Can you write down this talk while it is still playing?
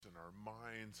our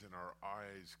minds and our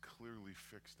eyes clearly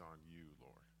fixed on you,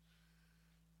 Lord.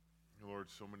 Lord,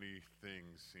 so many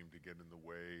things seem to get in the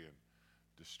way, and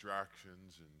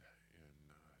distractions and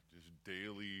just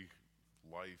daily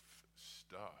life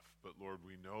stuff. But Lord,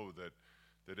 we know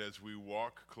that as we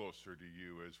walk closer to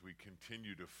you, as we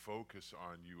continue to focus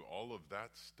on you, all of that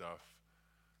stuff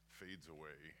fades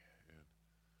away. And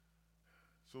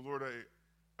so Lord,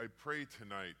 I pray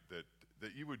tonight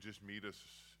that you would just meet us,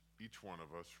 each one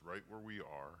of us, right where we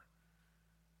are.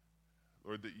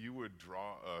 Lord, that you would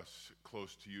draw us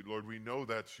close to you. Lord, we know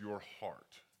that's your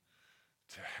heart,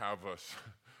 to have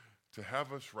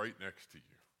us right next to you.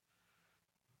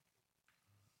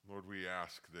 Lord, we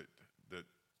ask that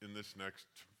in this next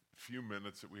few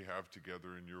minutes that we have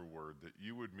together in your word, that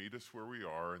you would meet us where we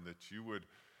are, and that you would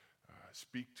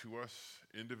speak to us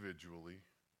individually.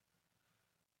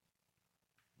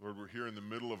 Lord, we're here in the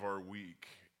middle of our week,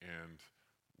 and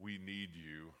we need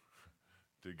you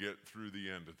to get through the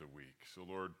end of the week. So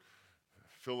Lord,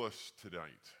 fill us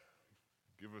tonight.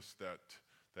 Give us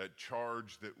that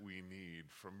charge that we need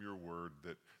from your word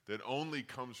that only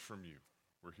comes from you.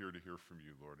 We're here to hear from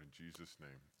you, Lord, in Jesus'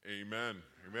 name. Amen.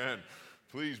 Amen.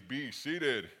 Please be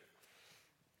seated.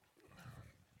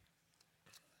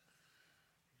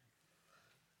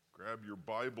 Grab your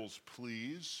Bibles,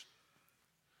 please.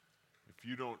 If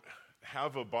you don't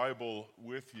have a Bible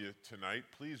with you tonight,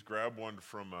 please grab one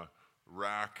from a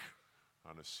rack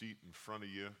on a seat in front of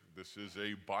you. This is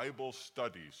a Bible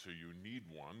study, so you need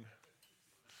one.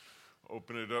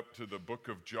 Open it up to the book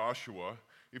of Joshua.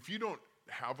 If you don't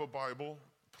have a Bible,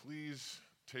 please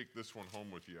take this one home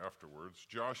with you afterwards.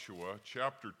 Joshua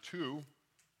chapter 2.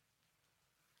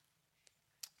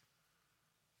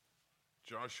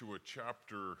 Joshua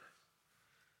chapter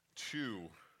 2.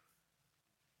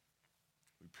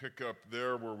 We pick up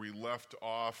there where we left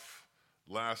off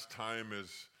last time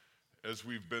as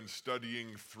we've been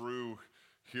studying through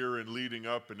here and leading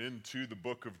up and into the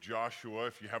book of Joshua.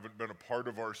 If you haven't been a part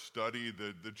of our study,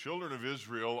 the children of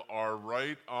Israel are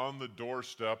right on the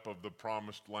doorstep of the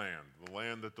promised land, the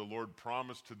land that the Lord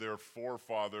promised to their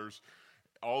forefathers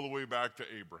all the way back to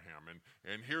Abraham.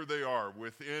 And here they are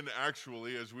within,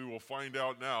 actually, as we will find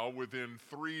out now, within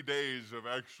 3 days of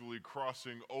actually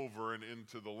crossing over and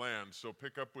into the land. So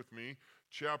pick up with me,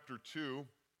 chapter 2,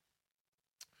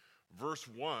 verse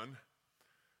 1.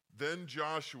 Then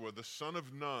Joshua, the son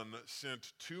of Nun,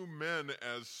 sent 2 men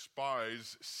as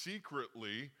spies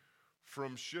secretly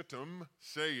from Shittim,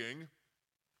 saying,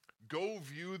 "Go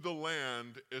view the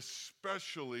land,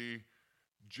 especially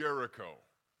Jericho."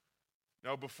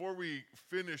 Now, before we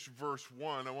finish verse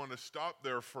 1, I want to stop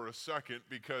there for a second,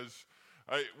 because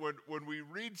when we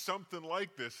read something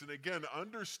like this, and again,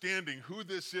 understanding who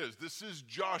this is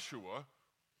Joshua,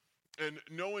 and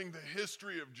knowing the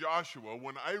history of Joshua,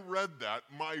 when I read that,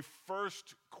 my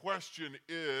first question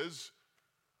is,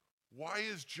 why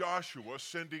is Joshua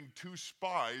sending 2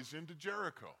 spies into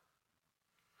Jericho?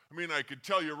 I mean, I could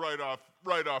tell you right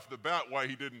off the bat why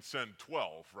he didn't send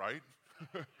 12, right?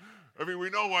 I mean,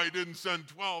 we know why he didn't send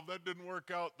 12. That didn't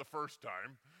work out the first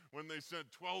time. When they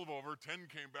sent 12 over, 10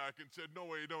 came back and said, "No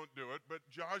way, don't do it." But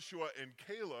Joshua and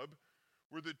Caleb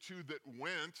were the 2 that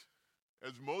went,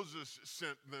 as Moses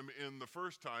sent them in the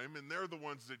first time, and they're the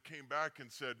ones that came back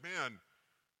and said, "Man,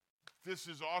 this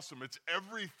is awesome. It's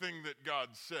everything that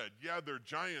God said." Yeah, there are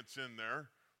giants in there,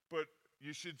 but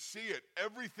you should see it.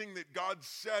 Everything that God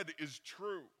said is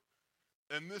true.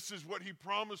 And this is what he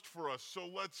promised for us, so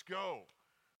let's go.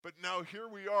 But now here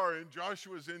we are, and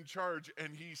Joshua's in charge,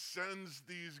 and he sends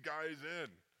these guys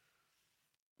in.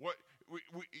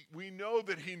 We know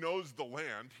that he knows the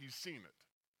land. He's seen it.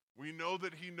 We know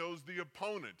that he knows the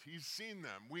opponent. He's seen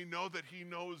them. We know that he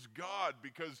knows God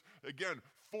because, again,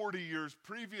 40 years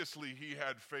previously he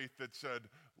had faith that said,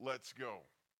 "Let's go."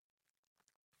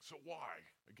 So why?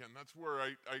 Again, that's where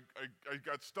I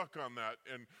got stuck on that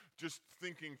and just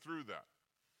thinking through that.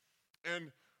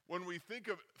 And when we think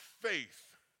of faith,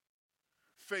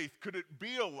 could it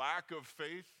be a lack of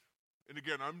faith? And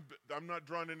again, I'm not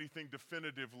drawing anything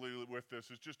definitively with this.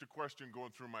 It's just a question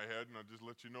going through my head, and I'll just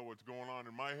let you know what's going on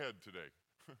in my head today.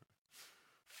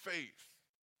 Faith.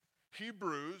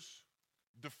 Hebrews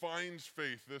defines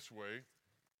faith this way.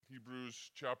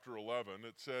 Hebrews chapter 11,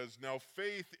 it says, "Now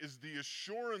faith is the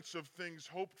assurance of things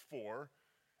hoped for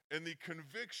and the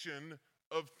conviction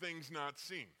of things not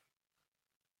seen."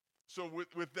 So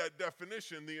with that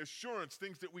definition, the assurance,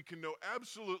 things that we can know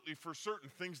absolutely for certain,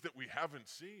 things that we haven't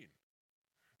seen.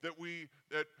 That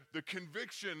the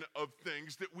conviction of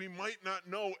things that we might not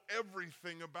know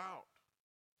everything about.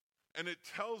 And it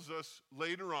tells us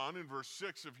later on in verse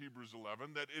 6 of Hebrews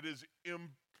 11 that it is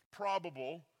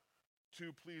improbable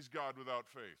to please God without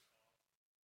faith?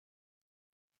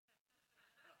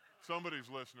 Somebody's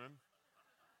listening.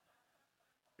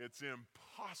 It's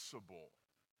impossible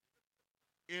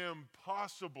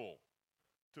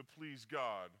to please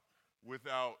God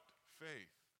without faith.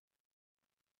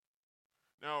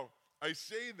 Now, I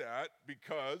say that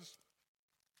because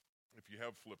if you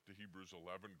have flipped to Hebrews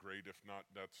 11, great. If not,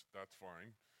 that's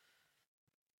fine.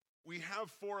 We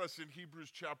have for us in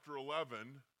Hebrews chapter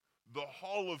 11, the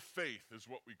hall of faith is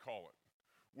what we call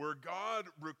it, where God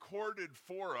recorded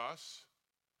for us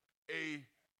a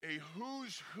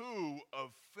who's who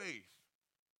of faith.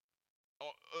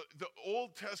 The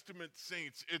Old Testament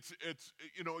saints, it's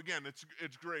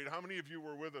great. How many of you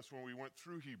were with us when we went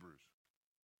through Hebrews?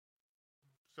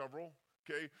 Several?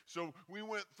 Okay, so we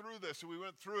went through this, and we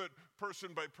went through it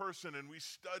person by person, and we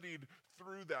studied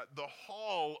through that, the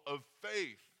hall of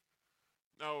faith.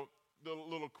 Now, the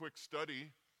little quick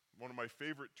study, one of my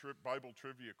favorite Bible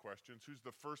trivia questions, who's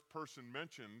the first person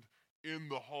mentioned in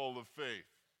the hall of faith?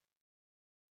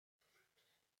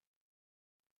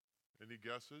 Any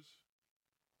guesses?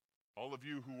 All of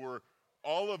you who were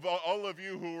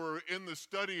in the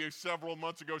study several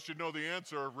months ago should know the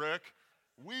answer, Rick.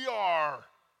 We are.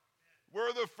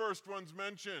 We're the first ones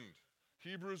mentioned.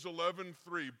 Hebrews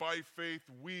 11:3, by faith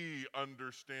we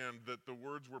understand that the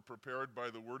words were prepared by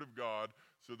the word of God,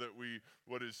 so that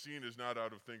what is seen is not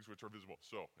out of things which are visible.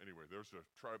 So anyway, there's a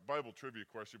Bible trivia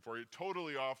question for you.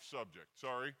 Totally off subject,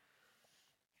 sorry.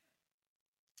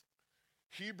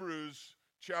 Hebrews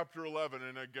chapter 11,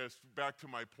 and I guess back to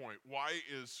my point, why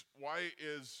is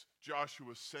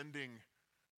Joshua sending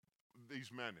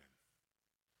these men in?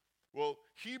 Well,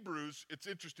 Hebrews, it's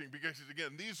interesting because,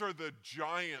 again, these are the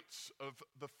giants of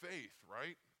the faith,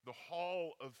 right? The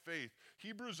hall of faith.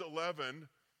 Hebrews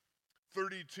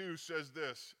 11:32 says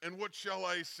this, and what shall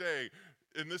I say?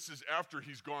 And this is after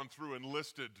he's gone through and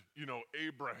listed,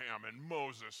 Abraham and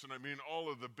Moses, and I mean all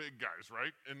of the big guys,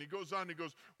 right? And he goes on, he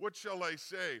goes, what shall I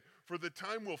say? For the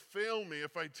time will fail me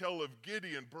if I tell of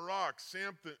Gideon, Barak,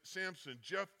 Samson,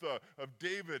 Jephthah, of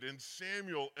David and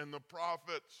Samuel and the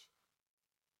prophets.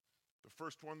 The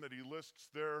first one that he lists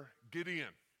there,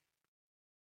 Gideon.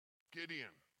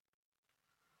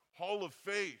 Hall of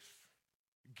faith,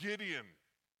 Gideon,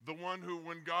 the one who,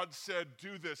 when God said,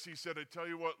 do this, he said, I tell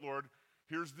you what, Lord,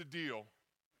 here's the deal.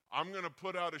 I'm going to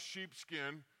put out a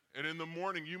sheepskin, and in the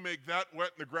morning you make that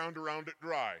wet and the ground around it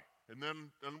dry, and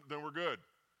then we're good.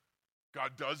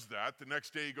 God does that. The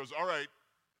next day he goes, all right,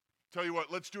 tell you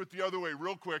what, let's do it the other way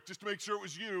real quick, just to make sure it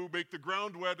was you. Make the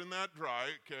ground wet and that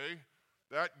dry, okay?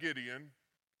 That Gideon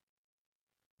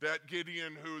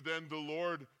who then the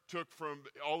Lord took from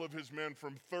all of his men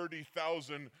from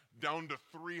 30,000 down to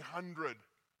 300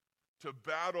 to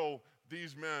battle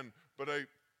these men. But I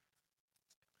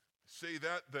say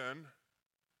that then,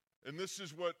 and this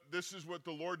is what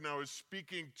the Lord now is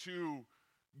speaking to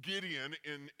Gideon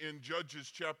in Judges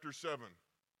chapter 7.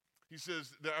 He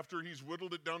says that after he's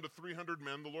whittled it down to 300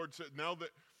 men, the Lord said, now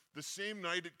that the same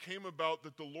night it came about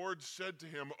that the Lord said to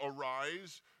him,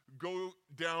 arise, go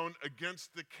down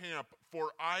against the camp,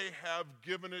 for I have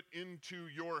given it into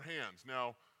your hands.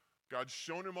 Now, God's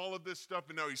shown him all of this stuff,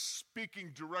 and now he's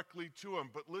speaking directly to him.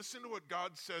 But listen to what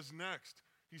God says next.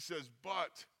 He says,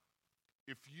 but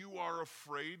if you are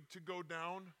afraid to go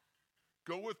down,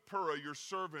 go with Purah, your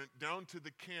servant, down to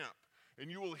the camp,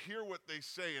 and you will hear what they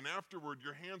say, and afterward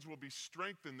your hands will be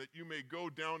strengthened that you may go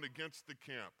down against the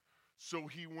camp. So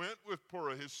he went with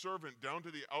Purah, his servant, down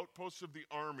to the outposts of the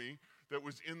army that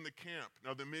was in the camp.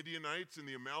 Now the Midianites and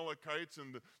the Amalekites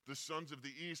and the sons of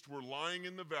the east were lying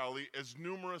in the valley, as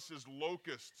numerous as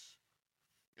locusts,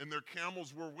 and their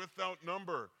camels were without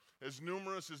number, as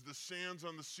numerous as the sands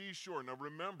on the seashore. Now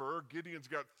remember, Gideon's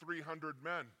got 300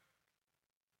 men.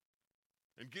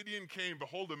 And Gideon came,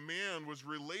 behold, a man was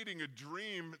relating a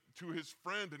dream to his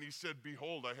friend, and he said,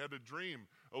 behold, I had a dream.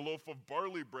 A loaf of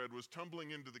barley bread was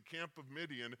tumbling into the camp of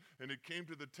Midian, and it came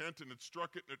to the tent, and it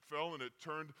struck it, and it fell, and it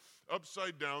turned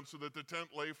upside down so that the tent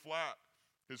lay flat.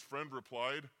 His friend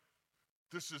replied,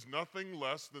 this is nothing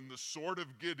less than the sword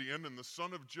of Gideon and the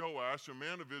son of Joash, a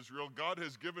man of Israel. God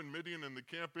has given Midian and the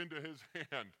camp into his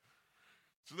hand.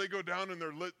 So they go down and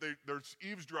they're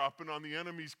eavesdropping on the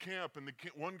enemy's camp, and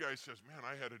one guy says, man,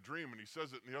 I had a dream, and he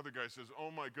says it, and the other guy says, oh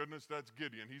my goodness, that's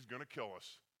Gideon. He's going to kill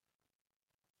us.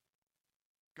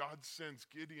 God sends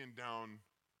Gideon down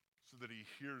so that he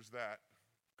hears that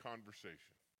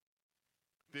conversation,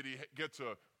 that he gets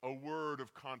a word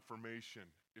of confirmation,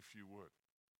 if you would.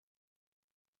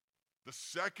 The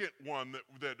second one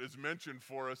that is mentioned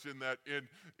for us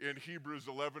in Hebrews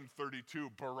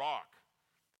 11:32, Barak.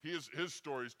 His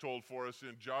story is told for us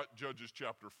in Judges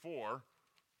chapter 4.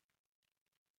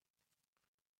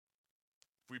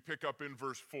 If we pick up in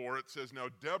verse 4, it says, "Now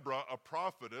Deborah, a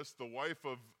prophetess, the wife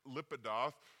of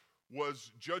Lapidoth,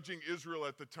 was judging Israel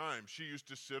at the time. She used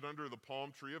to sit under the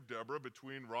palm tree of Deborah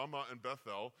between Ramah and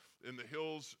Bethel in the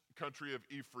hills country of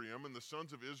Ephraim, and the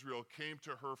sons of Israel came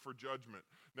to her for judgment.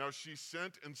 Now she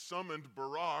sent and summoned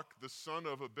Barak, the son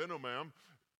of Abinoam,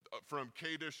 from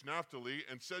Kadesh Naphtali,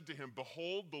 and said to him,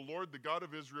 Behold, the Lord, the God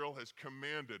of Israel, has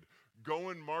commanded, go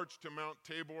and march to Mount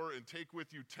Tabor and take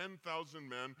with you 10,000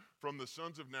 men from the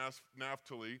sons of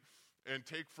Naphtali and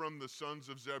take from the sons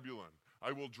of Zebulun.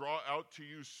 I will draw out to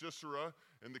you Sisera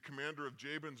and the commander of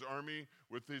Jabin's army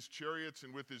with his chariots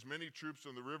and with his many troops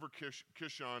on the river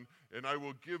Kishon, and I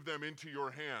will give them into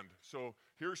your hand." So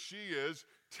here she is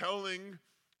telling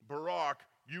Barak,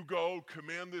 you go,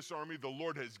 command this army, the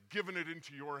Lord has given it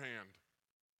into your hand.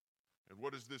 And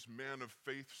what does this man of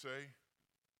faith say? It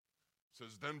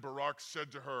says, "Then Barak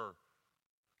said to her,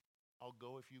 I'll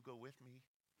go if you go with me."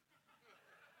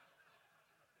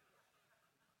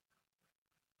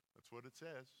 That's what it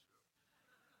says.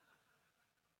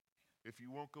 If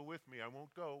you won't go with me, I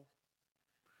won't go.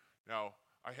 Now,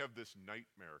 I have this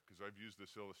nightmare, because I've used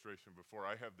this illustration before.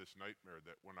 I have this nightmare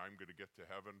that when I'm going to get to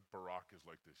heaven, Barak is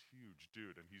like this huge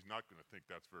dude, and he's not going to think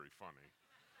that's very funny.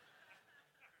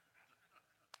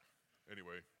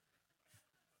 Anyway,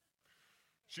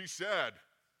 she said,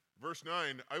 verse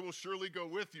 9, "I will surely go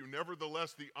with you.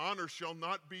 Nevertheless, the honor shall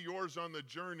not be yours on the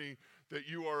journey that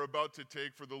you are about to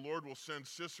take, for the Lord will send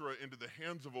Sisera into the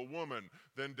hands of a woman."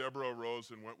 Then Deborah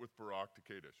arose and went with Barak to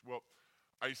Kadesh. Well,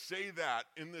 I say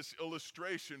that in this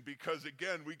illustration because,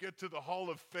 again, we get to the hall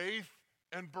of faith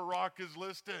and Barak is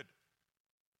listed.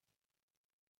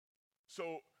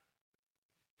 So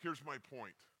here's my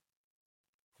point.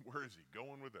 Where is he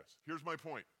going with this? Here's my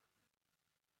point.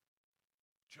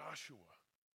 Joshua,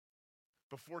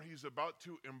 before he's about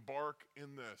to embark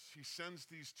in this, he sends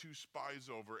these two spies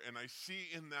over, and I see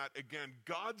in that, again,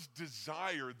 God's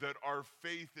desire that our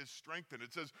faith is strengthened.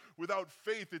 It says, without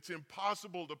faith, it's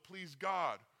impossible to please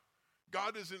God.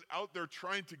 God isn't out there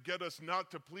trying to get us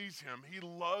not to please him. He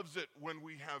loves it when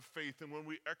we have faith and when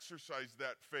we exercise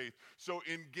that faith. So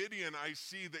in Gideon, I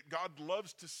see that God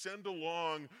loves to send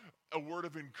along a word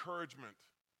of encouragement,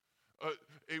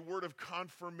 a word of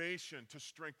confirmation to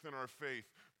strengthen our faith.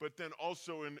 But then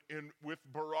also with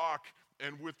Barak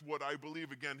and with what I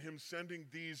believe, again, him sending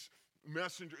these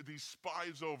these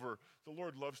spies over, the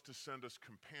Lord loves to send us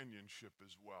companionship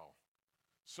as well.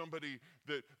 Somebody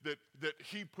that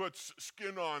he puts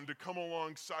skin on to come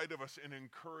alongside of us and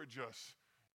encourage us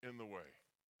in the way.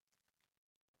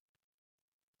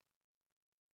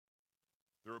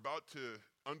 They're about to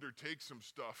undertake some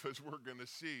stuff, as we're going to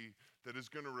see, that is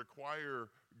going to require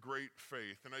great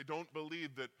faith. And I don't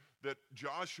believe that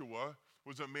Joshua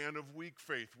was a man of weak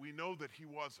faith. We know that he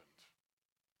wasn't.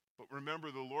 But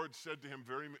remember, the Lord said to him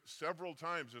several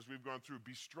times as we've gone through,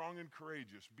 be strong and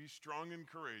courageous, be strong and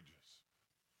courageous.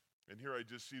 And here I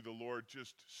just see the Lord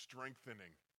just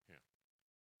strengthening him.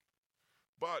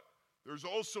 But there's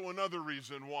also another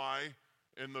reason why,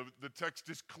 and the text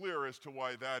is clear as to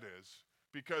why that is.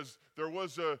 Because there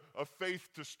was a faith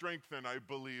to strengthen, I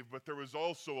believe, but there was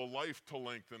also a life to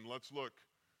lengthen. Let's look.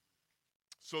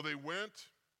 So they went,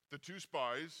 the two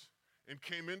spies, and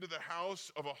came into the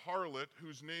house of a harlot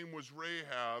whose name was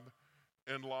Rahab,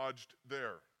 and lodged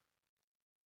there.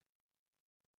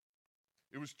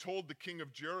 It was told the king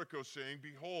of Jericho, saying,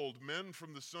 Behold, men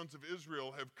from the sons of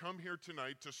Israel have come here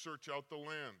tonight to search out the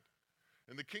land.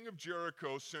 And the king of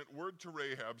Jericho sent word to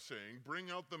Rahab, saying,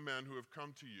 Bring out the men who have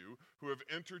come to you, who have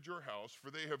entered your house, for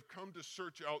they have come to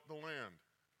search out the land.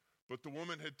 But the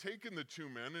woman had taken the two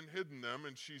men and hidden them,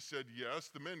 and she said, Yes,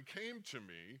 the men came to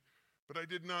me, but I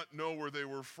did not know where they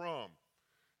were from.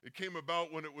 It came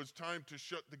about when it was time to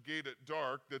shut the gate at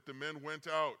dark that the men went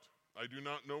out. I do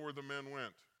not know where the men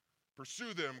went.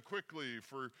 Pursue them quickly,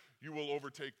 for you will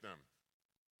overtake them.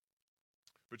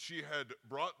 But she had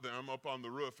brought them up on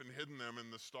the roof and hidden them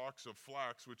in the stalks of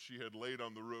flax which she had laid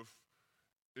on the roof,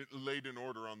 laid in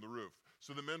order on the roof.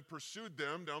 So the men pursued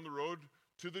them down the road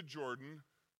to the Jordan,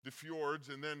 the fjords,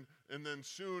 and then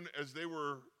soon as they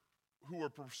who were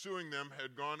pursuing them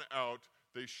had gone out,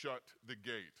 they shut the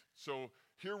gate. So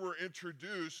here we're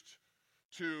introduced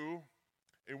to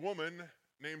a woman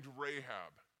named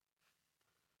Rahab.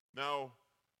 Now,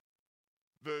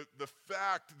 the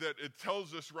fact that it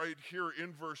tells us right here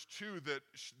in verse 2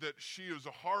 that she is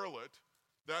a harlot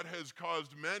That has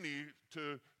caused many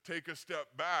to take a step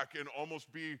back and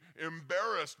almost be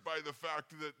embarrassed by the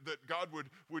fact that God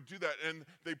would do that. And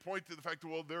they point to the fact that,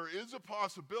 well, there is a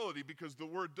possibility, because the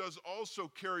word does also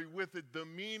carry with it the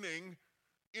meaning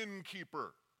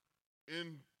innkeeper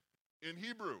in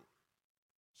Hebrew.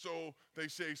 So they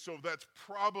say, so that's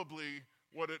probably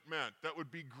what it meant. That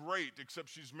would be great, except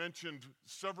she's mentioned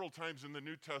several times in the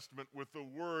New Testament with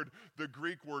the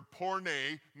Greek word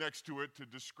porne next to it to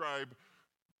describe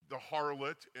the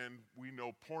harlot, and we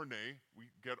know porne, we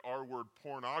get our word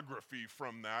pornography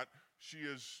from that.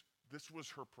 This was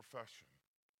her profession.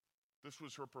 This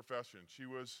was her profession. She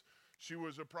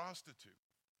was a prostitute.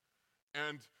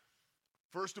 And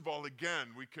first of all, again,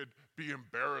 we could be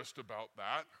embarrassed about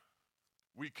that.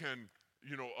 We can,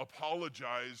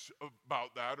 apologize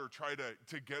about that or try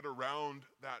to get around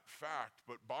that fact.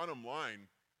 But bottom line,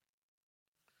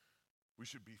 we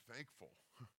should be thankful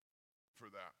for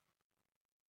that.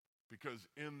 Because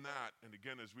in that, and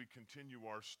again, as we continue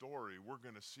our story, we're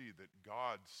going to see that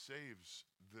God saves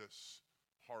this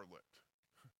harlot.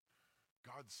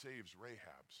 God saves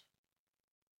Rahab's.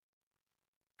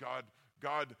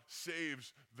 God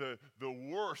saves the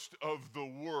worst of the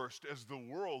worst as the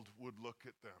world would look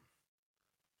at them.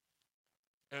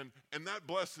 And that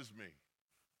blesses me.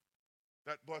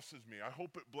 That blesses me. I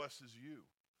hope it blesses you.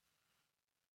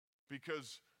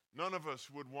 Because none of us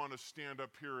would want to stand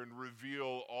up here and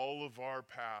reveal all of our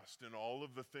past and all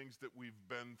of the things that we've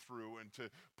been through and to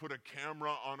put a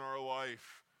camera on our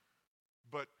life.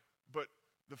 But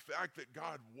the fact that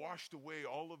God washed away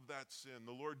all of that sin,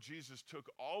 the Lord Jesus took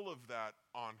all of that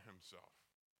on himself.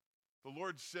 The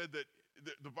Lord said that,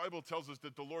 the Bible tells us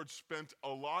that the Lord spent a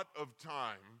lot of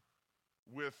time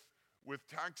with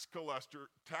tax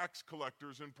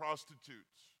collectors and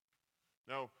prostitutes.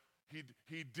 Now,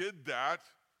 he did that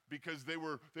because they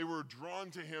were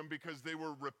drawn to him because they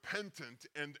were repentant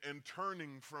and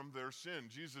turning from their sin.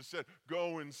 Jesus said,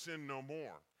 go and sin no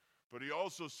more. But he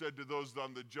also said to those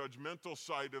on the judgmental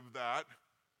side of that,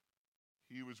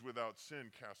 he was without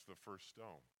sin, cast the first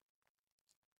stone.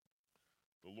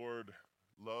 The Lord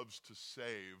loves to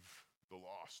save the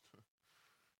lost.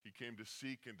 He came to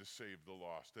seek and to save the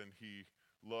lost, and he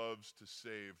loves to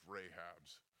save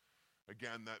Rahab's.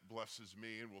 Again, that blesses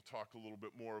me, and we'll talk a little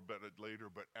bit more about it later,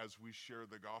 but as we share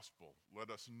the gospel, let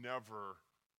us never,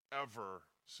 ever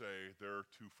say they're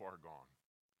too far gone.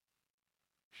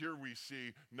 Here we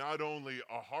see not only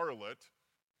a harlot,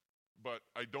 but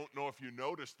I don't know if you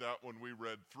noticed that when we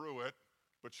read through it,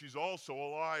 but she's also a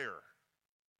liar.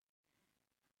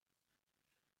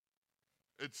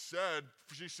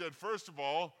 She said, first of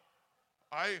all,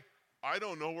 I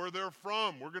don't know where they're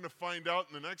from. We're going to find out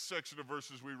in the next section of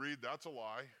verses we read. That's a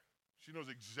lie. She knows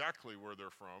exactly where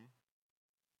they're from.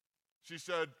 She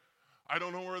said, I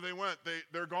don't know where they went.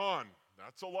 They're gone.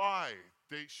 That's a lie.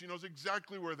 She knows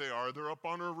exactly where they are. They're up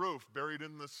on her roof, buried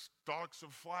in the stalks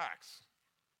of flax.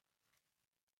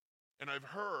 And I've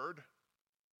heard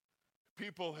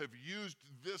people have used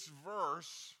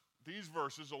these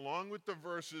verses, along with the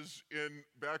verses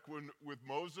back with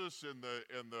Moses and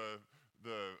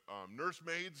the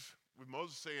nursemaids, with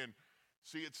Moses saying,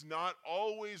 see, it's not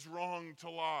always wrong to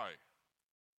lie.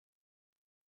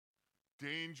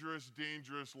 Dangerous,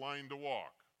 dangerous line to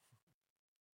walk.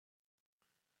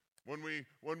 When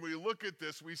we look at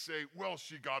this, we say, well,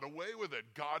 she got away with it.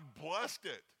 God blessed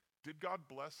it. Did God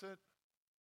bless it?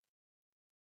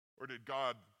 Or did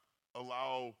God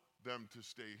allow them to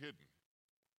stay hidden?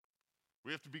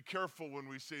 We have to be careful when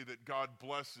we say that God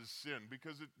blesses sin,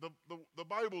 because the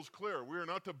Bible's clear. We are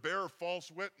not to bear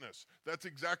false witness. That's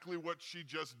exactly what she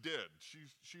just did.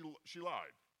 She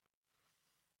lied.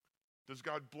 Does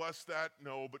God bless that?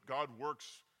 No, but God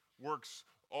works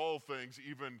all things,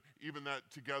 even that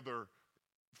together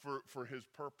for his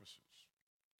purposes.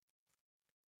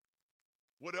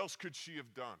 What else could she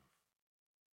have done?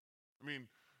 I mean,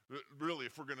 really,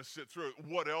 if we're going to sit through it,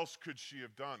 what else could she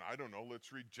have done? I don't know.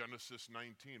 Let's read Genesis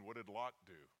 19. What did Lot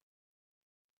do?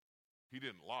 He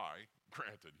didn't lie.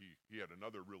 Granted, he had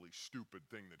another really stupid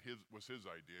thing that was his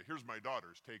idea. Here's my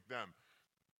daughters, take them.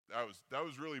 That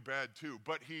was really bad too.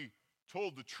 But he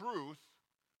told the truth.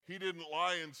 He didn't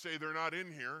lie and say they're not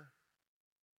in here.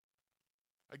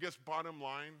 I guess bottom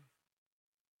line,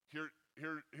 here's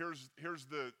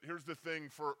the thing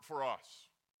for us.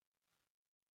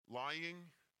 Lying,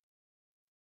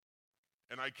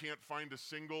 and I can't find a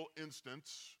single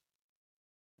instance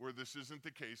where this isn't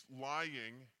the case,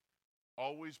 lying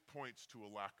always points to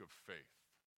a lack of faith.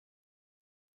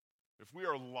 If we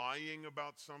are lying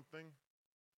about something,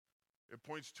 it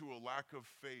points to a lack of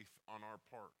faith on our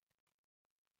part.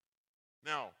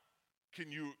 Now,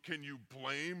 Can you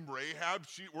blame Rahab?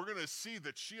 We're going to see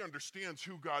that she understands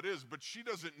who God is, but she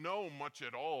doesn't know much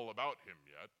at all about him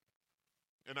yet.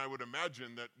 And I would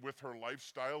imagine that with her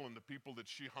lifestyle and the people that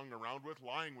she hung around with,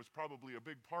 lying was probably a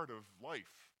big part of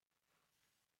life.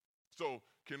 So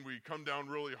can we come down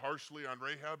really harshly on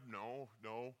Rahab? No.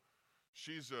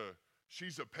 She's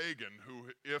a pagan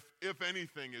who, if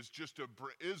anything,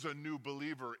 is a new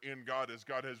believer in God as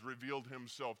God has revealed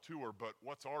himself to her. But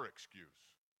what's our excuse?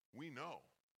 We know.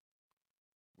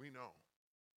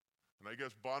 And I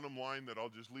guess bottom line that I'll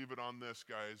just leave it on this,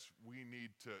 guys, we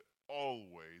need to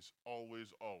always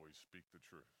speak the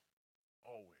truth.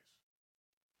 Always.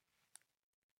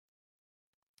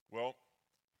 Well,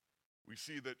 we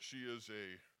see that she is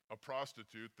a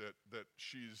prostitute, that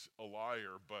she's a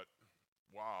liar, but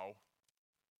wow,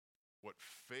 what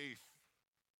faith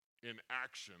in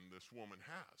action this woman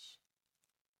has.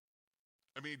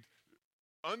 I mean,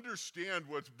 understand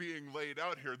what's being laid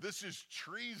out here. This is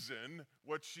treason,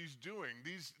 what she's doing.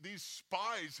 These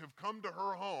spies have come to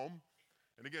her home,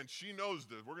 and again, she knows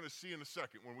this. We're going to see in a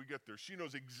second when we get there. She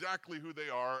knows exactly who they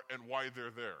are and why they're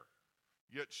there.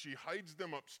 Yet she hides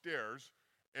them upstairs,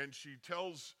 and she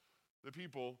tells the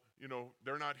people,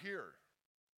 they're not here.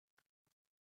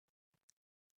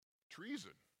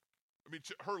 Treason. I mean,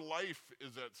 her life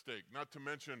is at stake, not to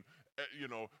mention,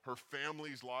 her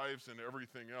family's lives and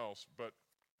everything else. But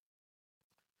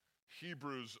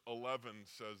Hebrews 11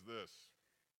 says this.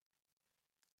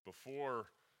 Before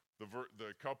the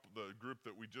group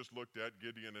that we just looked at,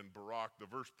 Gideon and Barak, the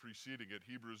verse preceding it,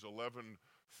 Hebrews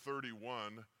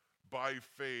 11:31, by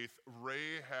faith,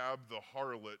 Rahab the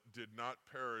harlot did not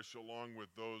perish along with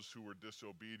those who were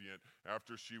disobedient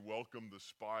after she welcomed the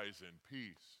spies in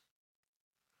peace.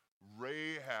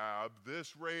 Rahab,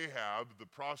 the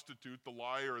prostitute, the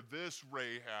liar, this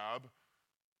Rahab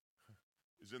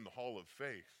is in the hall of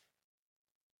faith.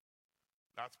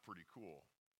 That's pretty cool.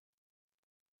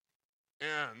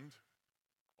 And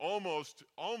almost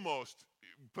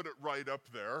put it right up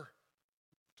there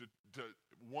to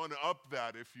one up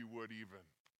that, if you would even.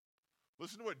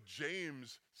 Listen to what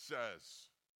James says.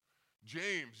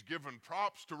 James, giving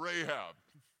props to Rahab,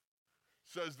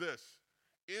 says this: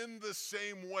 in the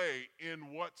same way.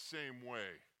 In what same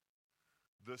way?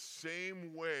 The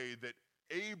same way that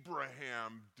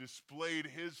Abraham displayed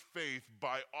his faith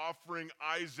by offering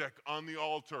Isaac on the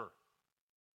altar.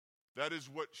 That is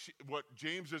what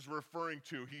James is referring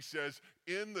to. He says,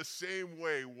 in the same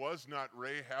way was not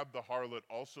Rahab the harlot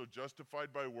also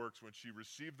justified by works when she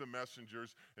received the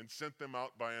messengers and sent them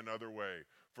out by another way?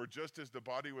 For just as the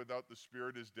body without the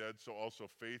spirit is dead, so also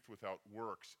faith without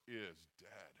works is dead.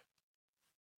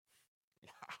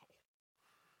 Wow.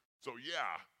 So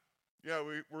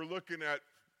we're looking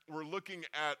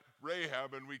at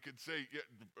Rahab, and we could say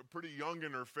pretty young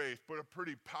in her faith, but a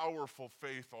pretty powerful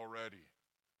faith already.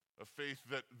 A faith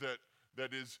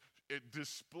that is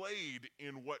displayed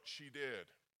in what she did.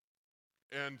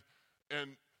 And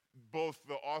both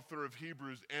the author of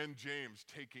Hebrews and James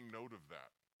taking note of that.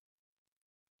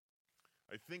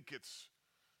 I think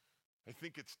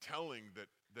it's telling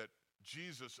that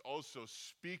Jesus also,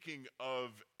 speaking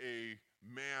of a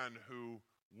man who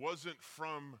wasn't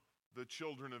from the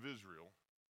children of Israel.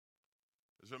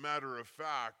 As a matter of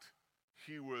fact,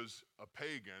 he was a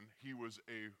pagan, he was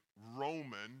a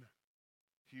Roman,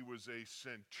 he was a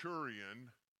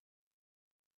centurion.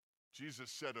 Jesus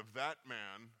said of that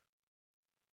man,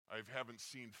 I haven't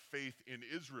seen faith in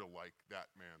Israel like that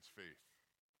man's faith.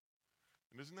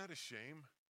 And isn't that a shame?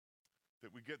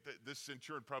 That we get this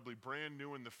centurion probably brand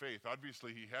new in the faith.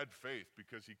 Obviously, he had faith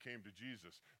because he came to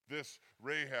Jesus. This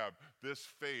Rahab, this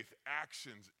faith,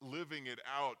 actions, living it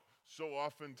out. So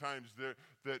oftentimes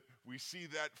that we see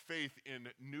that faith in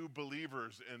new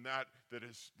believers, and that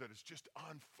is just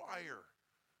on fire.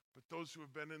 But those who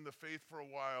have been in the faith for a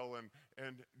while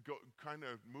and go kind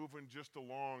of moving just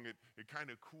along, it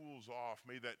kind of cools off.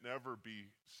 May that never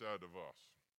be said of us.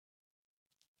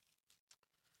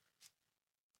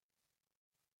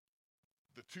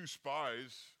 The two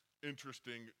spies,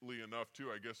 interestingly enough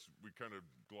too, I guess we kind of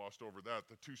glossed over that.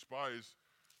 The two spies,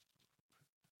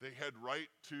 they head right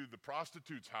to the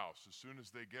prostitute's house as soon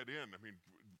as they get in. I mean,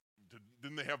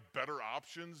 didn't they have better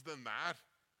options than that?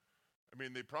 I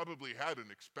mean, they probably had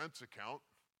an expense account.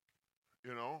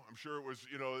 I'm sure it was,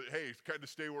 hey, kind of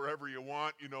stay wherever you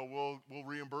want. We'll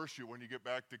reimburse you when you get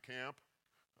back to camp.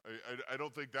 I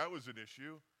don't think that was an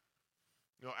issue.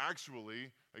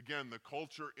 Actually, again, the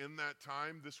culture in that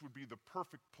time, this would be the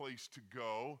perfect place to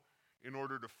go in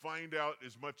order to find out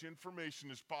as much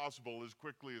information as possible, as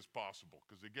quickly as possible.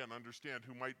 Because again, understand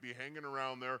who might be hanging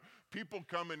around there. People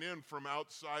coming in from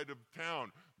outside of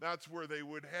town. that's where they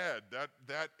would head,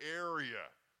 that area.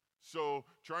 So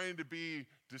trying to be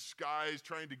disguised,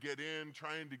 trying to get in,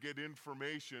 trying to get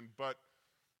information, but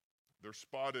they're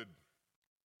spotted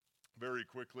very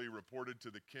quickly, reported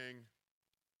to the king.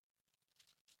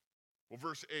 Well,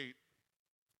 verse 8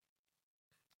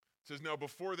 says, now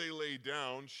before they lay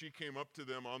down, she came up to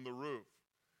them on the roof.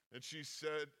 And she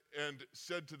said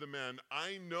to the men,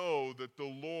 I know that the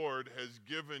Lord has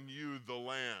given you the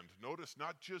land. Notice,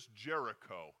 not just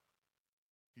Jericho.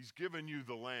 He's given you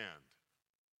the land.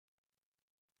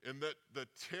 And that the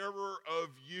terror of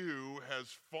you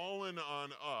has fallen on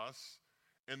us,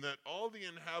 and that all the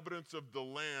inhabitants of the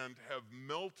land have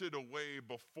melted away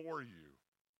before you.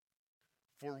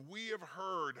 For we have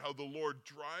heard how the Lord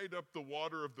dried up the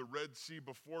water of the Red Sea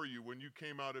before you when you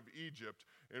came out of Egypt,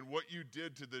 and what you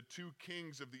did to the two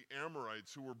kings of the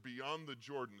Amorites who were beyond the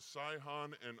Jordan,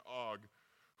 Sihon and Og,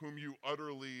 whom you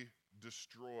utterly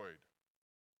destroyed.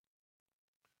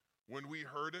 When we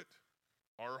heard it,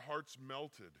 our hearts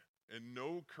melted, and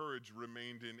no courage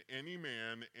remained in any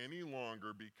man any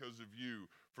longer because of you.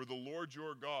 For the Lord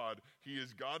your God, he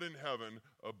is God in heaven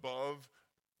above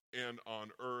and on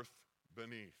earth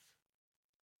beneath.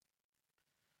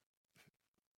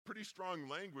 Pretty strong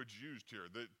language used here.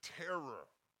 The terror,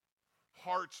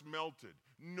 hearts melted,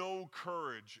 no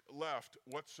courage left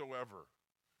whatsoever.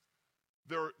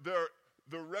 The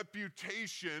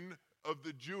reputation of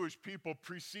the Jewish people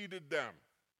preceded them.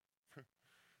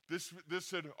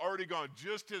 This had already gone,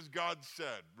 just as God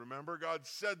said. Remember, God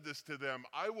said this to them,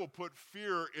 I will put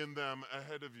fear in them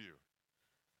ahead of you.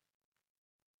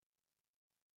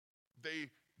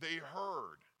 They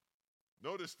heard.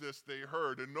 Notice this, they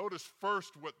heard. And notice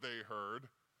first what they heard.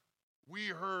 We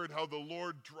heard how the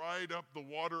Lord dried up the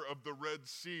water of the Red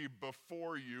Sea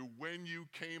before you when you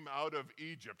came out of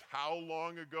Egypt. How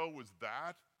long ago was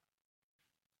that?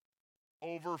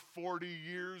 Over 40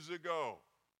 years ago.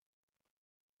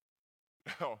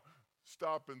 Now,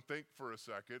 stop and think for a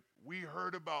second. We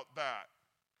heard about that.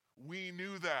 We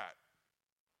knew that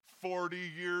 40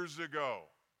 years ago.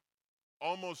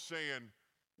 Almost saying,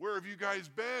 where have you guys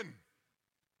been?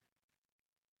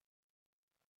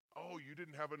 Oh, you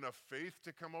didn't have enough faith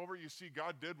to come over? You see,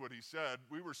 God did what he said.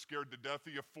 We were scared to death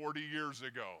of you 40 years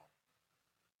ago.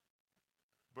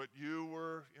 But you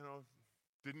were,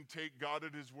 didn't take God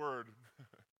at his word.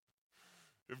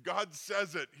 If God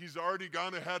says it, he's already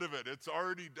gone ahead of it. It's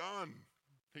already done.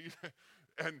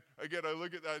 And again, I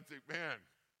look at that and think, man,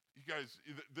 you guys,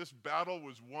 this battle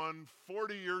was won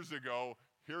 40 years ago.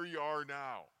 Here you are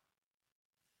now.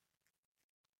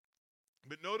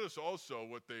 But notice also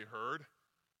what they heard,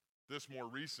 this more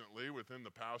recently, within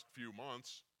the past few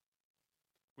months.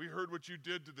 We heard what you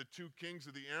did to the two kings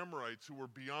of the Amorites who were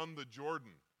beyond the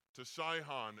Jordan, to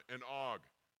Sihon and Og.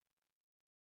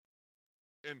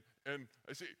 And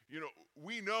I say,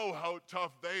 we know how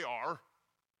tough they are.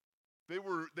 They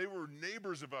were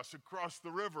neighbors of us across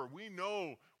the river. We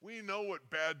know what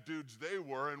bad dudes they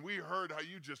were, and we heard how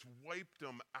you just wiped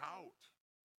them out.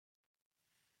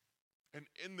 And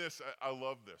in this, I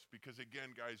love this, because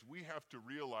again, guys, we have to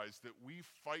realize that we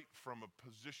fight from a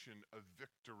position of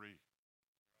victory.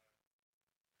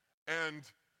 And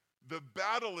the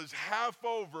battle is half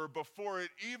over before it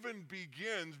even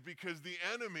begins, because the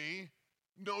enemy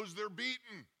knows they're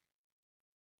beaten.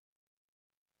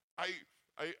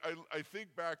 I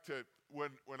think back to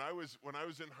when I was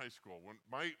in high school, when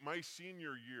my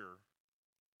senior year,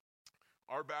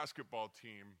 our basketball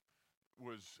team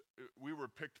we were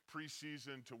picked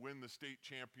preseason to win the state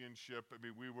championship. I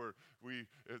mean,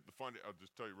 I'll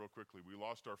just tell you real quickly, we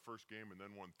lost our first game and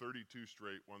then won 32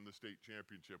 straight, won the state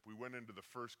championship. We went into the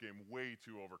first game way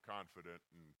too overconfident,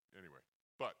 and anyway,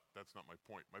 but that's not my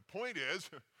point. My point is,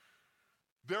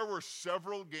 there were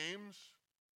several games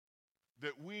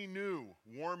that we knew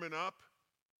warming up,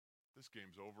 this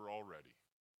game's over already.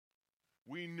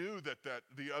 We knew that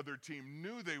the other team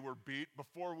knew they were beat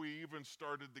before we even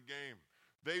started the game.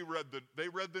 They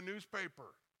read the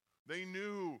newspaper. They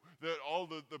knew that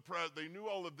they knew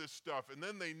all of this stuff, and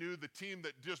then they knew the team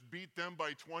that just beat them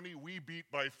by 20, we beat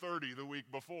by 30 the week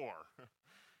before.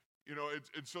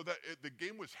 And so the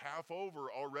game was half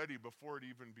over already before it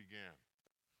even began.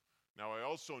 Now, I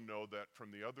also know that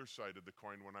from the other side of the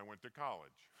coin when I went to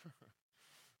college.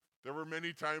 There were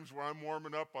many times where I'm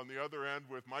warming up on the other end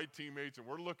with my teammates, and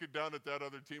we're looking down at that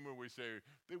other team and we say,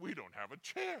 we don't have a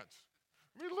chance.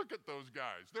 I mean, look at those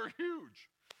guys. They're huge.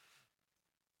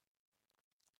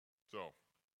 So,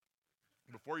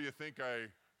 before you think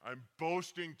I'm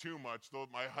boasting too much, though,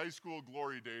 my high school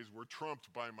glory days were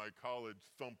trumped by my college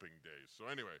thumping days. So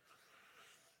anyway,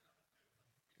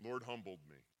 Lord humbled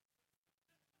me.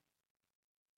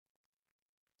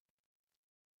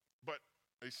 But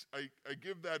I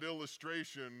give that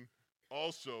illustration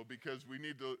also because we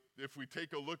need to, if we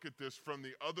take a look at this from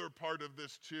the other part of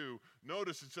this too,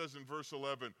 notice it says in verse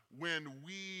 11, when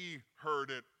we heard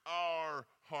it, our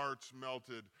hearts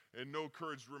melted and no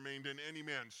courage remained in any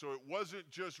man. So it wasn't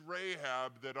just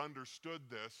Rahab that understood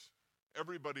this.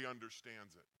 Everybody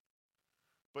understands it.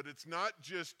 But it's not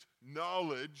just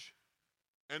knowledge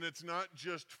and it's not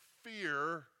just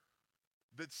fear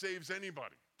that saves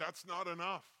anybody. That's not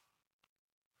enough.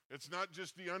 It's not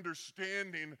just the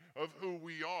understanding of who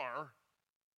we are.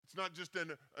 It's not just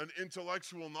an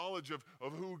intellectual knowledge of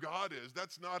who God is.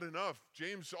 That's not enough.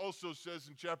 James also says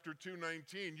in chapter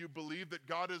 2:19, you believe that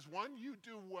God is one? You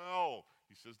do well.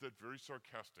 He says that very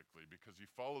sarcastically because he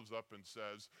follows up and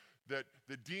says that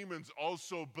the demons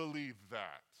also believe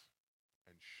that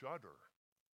and shudder.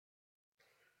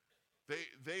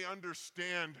 They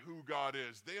understand who God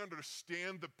is. They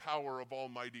understand the power of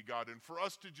Almighty God. And for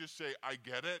us to just say, I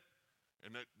get it,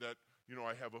 and that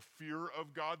I have a fear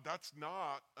of God, that's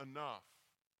not enough.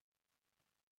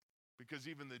 Because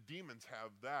even the demons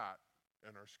have that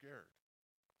and are scared.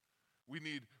 We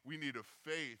need a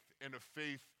faith, and a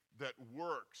faith that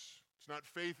works. It's not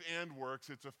faith and works,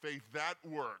 it's a faith that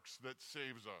works, that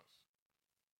saves us.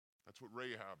 That's what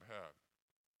Rahab had.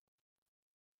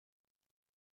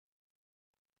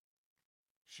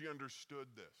 She understood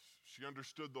this. She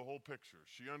understood the whole picture.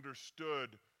 She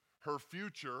understood her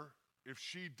future if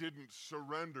she didn't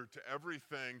surrender to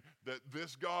everything that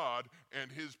this God and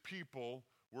his people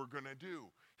were going to do.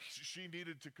 She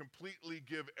needed to completely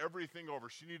give everything over.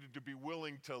 She needed to be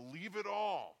willing to leave it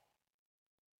all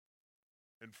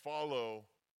and follow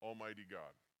Almighty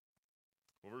God.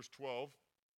 Well, verse 12.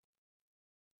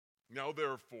 Now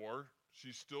therefore,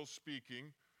 she's still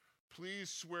speaking, please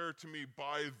swear to me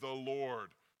by the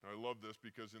Lord. Now, I love this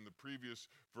because in the previous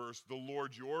verse, the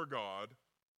Lord your God,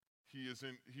 he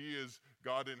is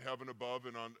God in heaven above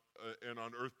and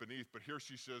on earth beneath. But here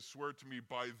she says, swear to me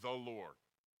by the Lord.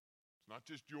 It's not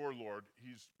just your Lord,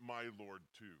 he's my Lord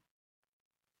too.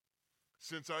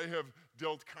 Since I have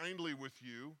dealt kindly with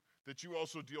you, that you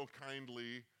also deal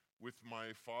kindly with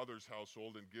my father's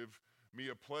household and give me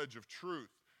a pledge of truth.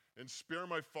 And spare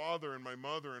my father and my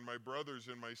mother and my brothers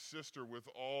and my sister with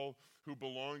all who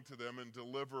belong to them and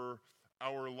deliver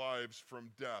our lives from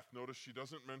death. Notice she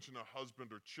doesn't mention a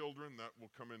husband or children. That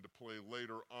will come into play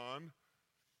later on.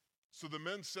 So the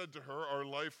men said to her, our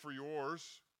life for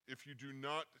yours, if you do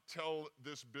not tell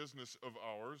this business of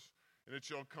ours. And it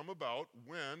shall come about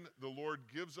when the Lord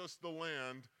gives us the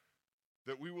land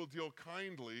that we will deal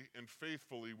kindly and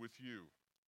faithfully with you.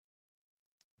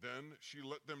 Then she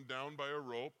let them down by a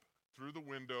rope through the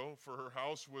window, for her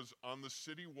house was on the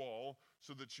city wall,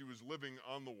 so that she was living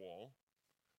on the wall.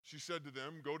 She said to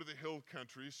them, go to the hill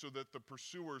country, so that the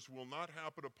pursuers will not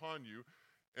happen upon you,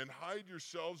 and hide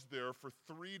yourselves there for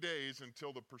 3 days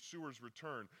until the pursuers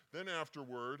return. Then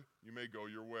afterward, you may go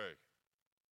your way.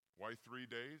 Why 3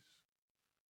 days?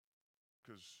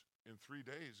 Because in 3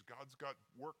 days, God's got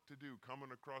work to do coming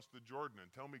across the Jordan.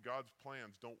 And tell me God's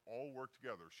plans don't all work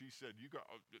together. She said, you got,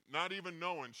 not even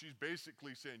knowing, she's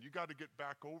basically saying, you got to get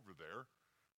back over there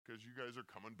because you guys are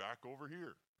coming back over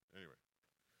here. Anyway.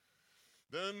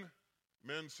 Then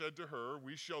men said to her,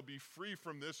 we shall be free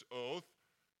from this oath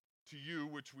to you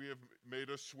which we have made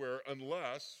us swear,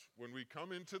 unless when we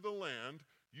come into the land,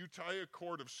 you tie a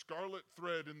cord of scarlet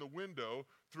thread in the window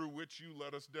through which you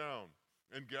let us down.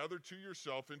 And gather to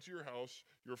yourself into your house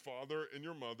your father and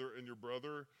your mother and your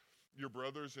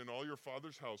brothers and all your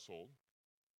father's household.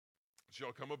 It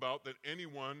shall come about that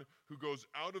anyone who goes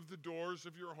out of the doors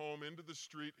of your home into the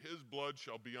street, his blood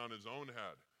shall be on his own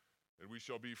head, and we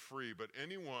shall be free. But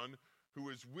anyone who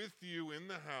is with you in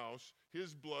the house,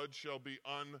 his blood shall be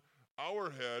on our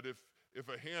head if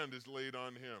a hand is laid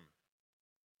on him.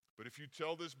 But if you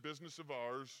tell this business of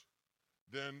ours,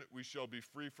 then we shall be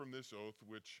free from this oath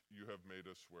which you have made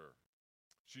us swear.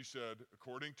 She said,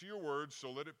 according to your words,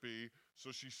 so let it be.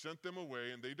 So she sent them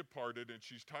away, and they departed, and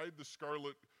she's tied the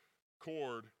scarlet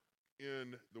cord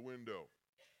in the window.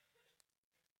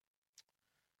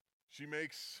 She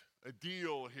makes a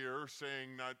deal here saying,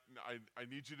 I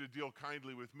need you to deal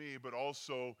kindly with me, but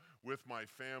also with my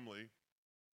family.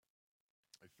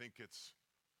 I think it's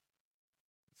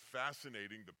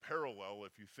fascinating, the parallel,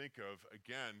 if you think of,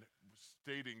 again,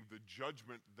 stating the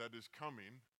judgment that is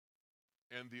coming,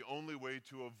 and the only way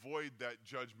to avoid that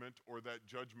judgment or that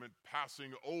judgment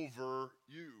passing over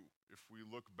you, if we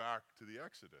look back to the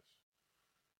Exodus.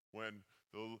 When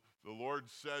the Lord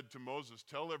said to Moses,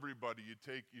 tell everybody,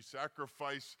 you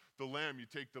sacrifice the lamb, you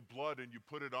take the blood and you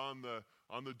put it on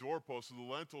the doorposts of the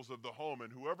lintels of the home,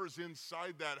 and whoever's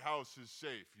inside that house is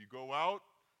safe. You go out,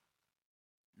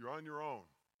 you're on your own.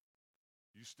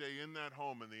 You stay in that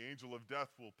home and the angel of death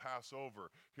will pass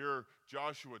over. Here,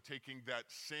 Joshua taking that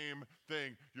same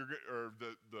thing, or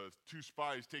the two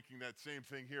spies taking that same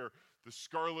thing here. The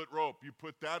scarlet rope, you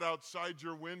put that outside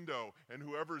your window and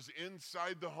whoever's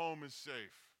inside the home is safe.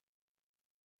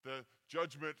 The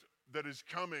judgment that is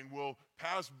coming will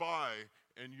pass by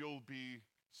and you'll be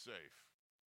safe.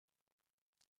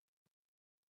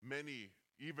 Many,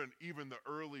 even the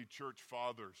early church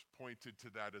fathers pointed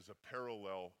to that as a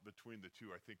parallel between the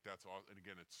two. I think that's all. And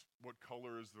again, it's what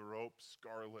color is the rope?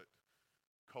 Scarlet,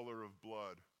 color of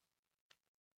blood.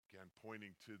 Again,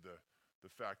 pointing to the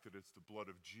fact that it's the blood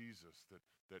of Jesus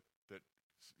that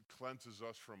cleanses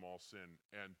us from all sin,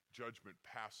 and judgment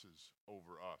passes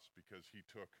over us because he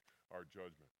took our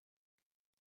judgment.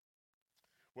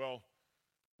 Well,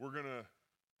 we're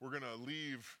gonna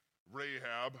leave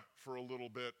Rahab for a little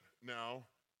bit now.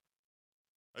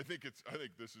 I think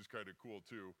this is kind of cool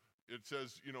too. It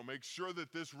says, make sure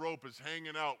that this rope is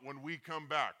hanging out when we come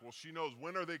back. Well, she knows,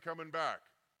 when are they coming back?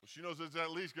 Well, she knows it's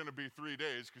at least going to be 3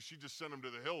 days because she just sent them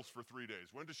to the hills for 3 days.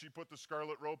 When does she put the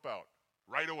scarlet rope out?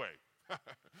 Right away.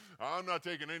 I'm not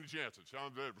taking any chances.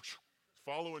 I'm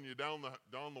following you down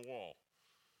the wall.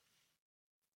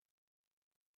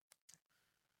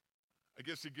 I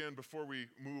guess, again, before we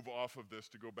move off of this,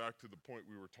 to go back to the point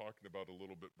we were talking about a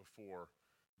little bit before,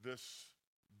 this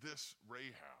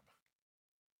Rahab.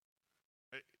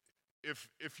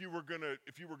 If you were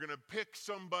gonna pick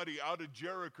somebody out of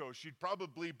Jericho, she'd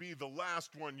probably be the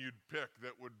last one you'd pick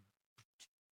that would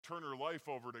turn her life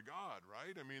over to God,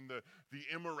 right? I mean, the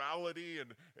immorality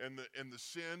and the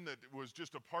sin that was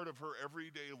just a part of her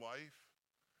everyday life.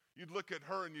 You'd look at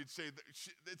her and you'd say that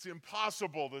it's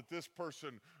impossible that this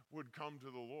person would come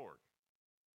to the Lord.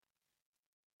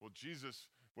 Well, Jesus,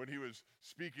 when he was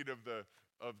speaking of the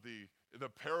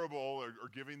parable or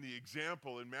giving the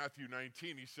example in Matthew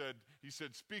 19, he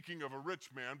said, speaking of a rich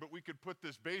man, but we could put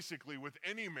this basically with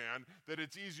any man, that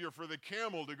it's easier for the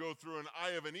camel to go through an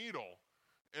eye of a needle.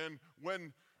 And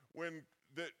when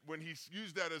he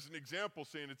used that as an example,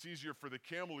 saying it's easier for the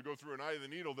camel to go through an eye of the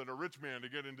needle than a rich man to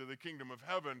get into the kingdom of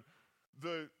heaven,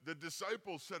 the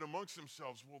disciples said amongst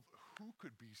themselves, well, who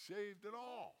could be saved at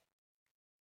all?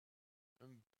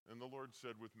 And the Lord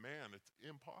said, with man, it's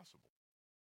impossible.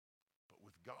 But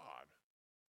with God,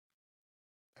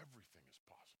 everything is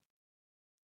possible.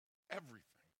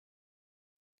 Everything.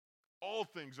 All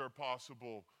things are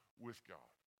possible with God.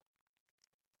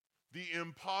 The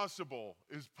impossible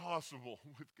is possible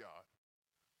with God.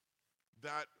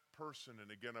 That person, and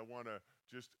again, I want to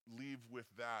just leave with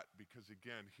that, because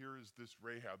again, here is this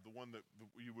Rahab, the one that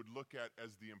you would look at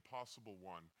as the impossible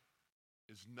one,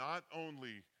 is not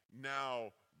only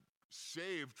now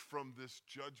saved from this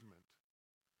judgment,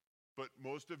 but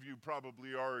most of you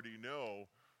probably already know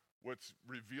what's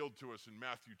revealed to us in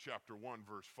Matthew chapter 1,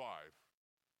 verse 5.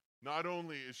 Not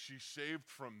only is she saved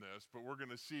from this, but we're going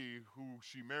to see who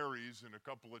she marries in a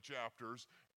couple of chapters,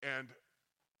 and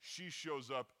she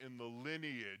shows up in the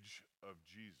lineage of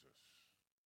Jesus.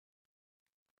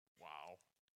 Wow.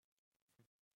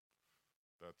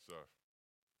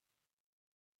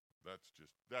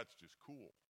 That's just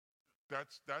cool.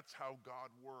 That's how God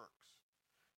works.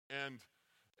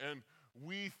 And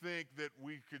we think that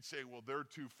we could say, well, they're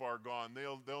too far gone.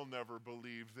 They'll never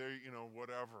believe. They,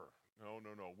 whatever. No.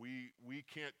 We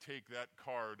can't take that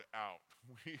card out.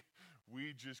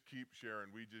 We just keep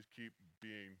sharing. We just keep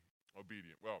being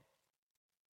obedient. Well,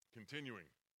 continuing.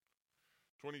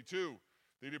 22.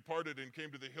 They departed and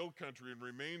came to the hill country and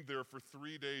remained there for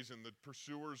 3 days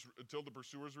until the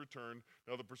pursuers returned.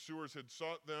 Now the pursuers had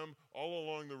sought them all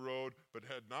along the road, but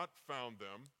had not found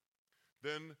them.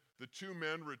 Then the two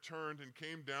men returned and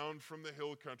came down from the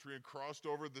hill country and crossed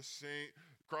over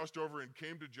and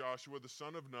came to Joshua the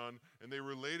son of Nun, and they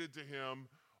related to him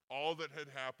all that had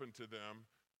happened to them.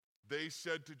 They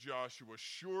said to Joshua,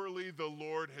 surely the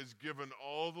Lord has given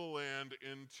all the land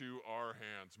into our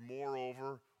hands.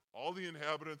 Moreover, all the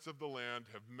inhabitants of the land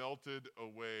have melted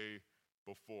away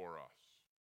before us.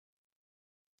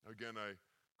 Again,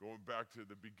 going back to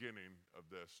the beginning of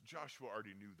this, Joshua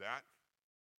already knew that.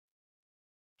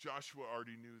 Joshua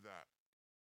already knew that.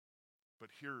 But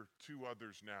here, two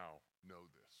others now know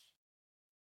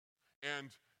this.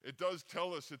 And it does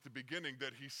tell us at the beginning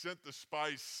that he sent the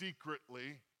spies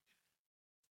secretly.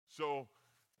 So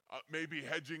maybe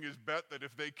hedging his bet that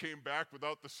if they came back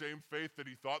without the same faith that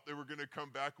he thought they were going to come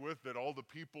back with, that all the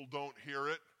people don't hear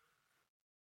it.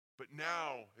 But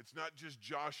now, it's not just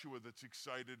Joshua that's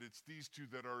excited, it's these two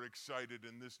that are excited,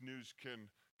 and this news can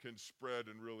spread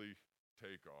and really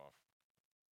take off.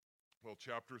 Well,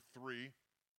 chapter 3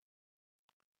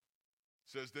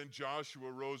 says, Then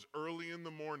Joshua rose early in the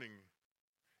morning,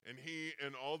 and he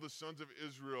and all the sons of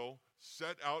Israel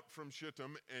set out from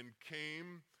Shittim and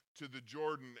came to the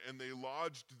Jordan, and they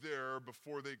lodged there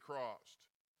before they crossed.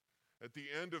 At the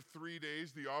end of 3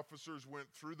 days, the officers went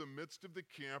through the midst of the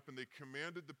camp, and they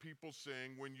commanded the people,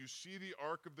 saying, When you see the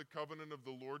ark of the covenant of the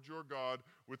Lord your God,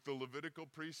 with the Levitical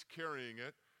priests carrying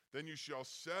it, then you shall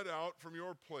set out from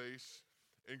your place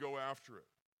and go after it.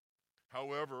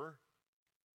 However,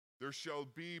 there shall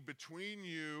be between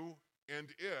you and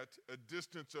it a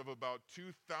distance of about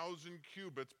 2,000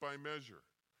 cubits by measure.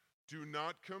 Do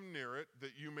not come near it,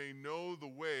 that you may know the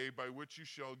way by which you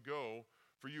shall go,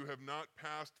 for you have not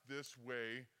passed this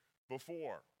way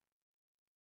before.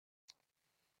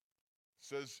 It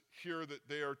says here that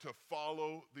they are to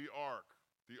follow the ark.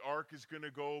 The ark is going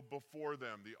to go before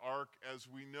them. The ark, as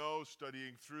we know,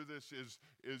 studying through this, is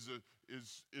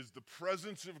the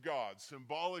presence of God,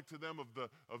 symbolic to them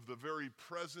of the very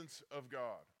presence of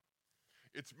God.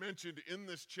 It's mentioned in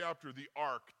this chapter, the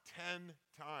ark, 10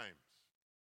 times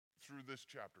through this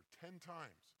chapter, 10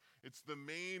 times. It's the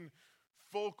main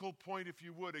focal point, if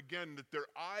you would, again, that their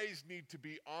eyes need to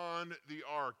be on the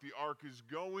ark. The ark is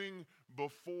going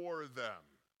before them.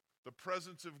 The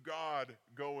presence of God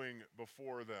going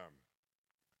before them.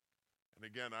 And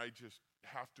again, I just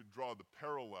have to draw the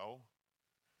parallel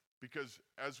because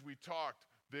as we talked,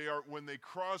 when they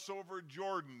cross over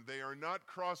Jordan, they are not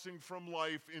crossing from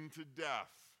life into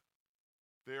death.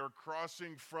 They are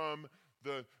crossing from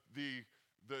the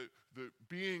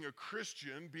being a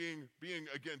Christian, being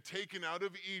again taken out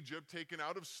of Egypt, taken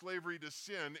out of slavery to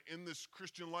sin in this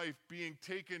Christian life, being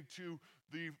taken to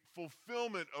the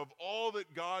fulfillment of all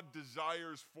that God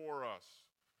desires for us.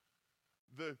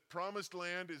 The promised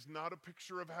land is not a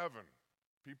picture of heaven.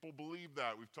 People believe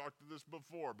that. We've talked to this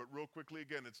before, but real quickly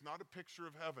again, it's not a picture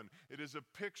of heaven. It is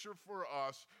a picture for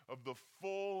us of the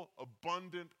full,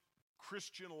 abundant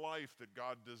Christian life that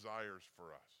God desires for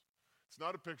us. It's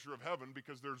not a picture of heaven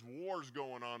because there's wars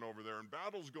going on over there and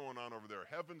battles going on over there.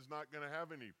 Heaven's not going to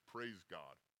have any, praise God.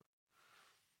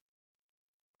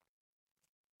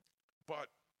 But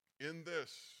in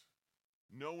this,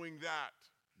 knowing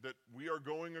that we are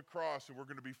going across and we're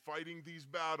going to be fighting these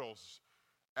battles,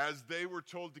 as they were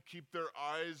told to keep their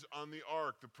eyes on the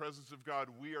ark, the presence of God,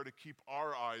 we are to keep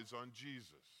our eyes on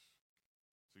Jesus.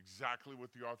 It's exactly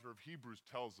what the author of Hebrews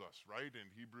tells us, right? In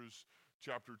Hebrews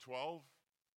chapter 12,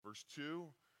 verse 2,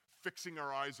 fixing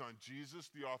our eyes on Jesus,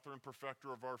 the author and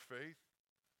perfecter of our faith.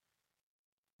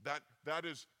 That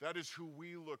is who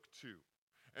we look to.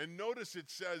 And notice it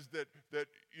says that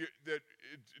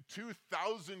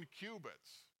 2,000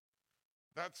 cubits.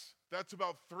 That's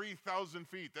about 3,000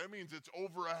 feet. That means it's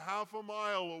over a half a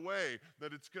mile away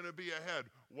that it's going to be ahead.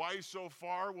 Why so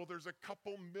far? Well, there's a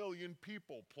couple million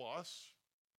people plus.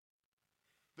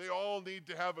 They all need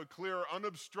to have a clear,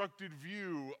 unobstructed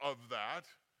view of that,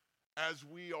 as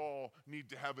we all need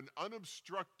to have an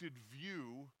unobstructed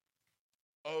view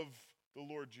of the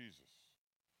Lord Jesus.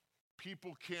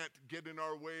 People can't get in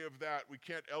our way of that. We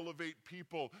can't elevate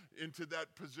people into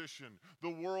that position. The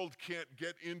world can't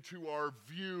get into our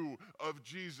view of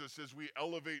Jesus as we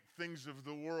elevate things of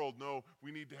the world. No,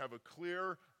 we need to have a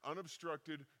clear,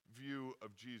 unobstructed view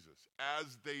of Jesus,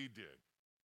 as they did.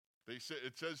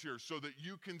 It says here, so that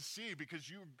you can see, because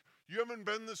you haven't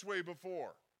been this way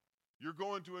before. You're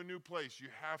going to a new place. You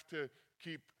have to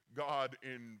keep God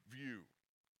in view.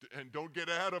 And don't get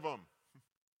ahead of him.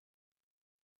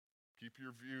 Keep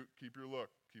your view, keep your look,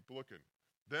 keep looking.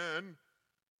 Then,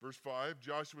 verse 5,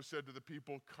 Joshua said to the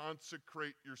people,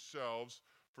 consecrate yourselves,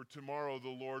 for tomorrow the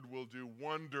Lord will do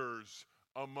wonders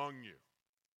among you.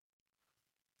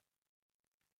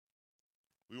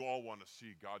 We all want to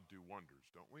see God do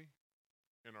wonders, don't we,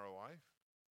 in our life?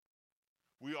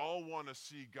 We all want to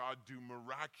see God do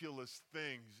miraculous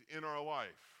things in our life,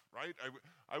 right?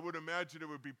 I would imagine it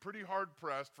would be pretty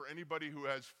hard-pressed for anybody who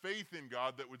has faith in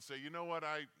God that would say, you know what,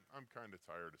 I'm kind of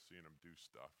tired of seeing him do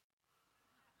stuff.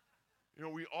 You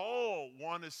know, we all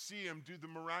want to see him do the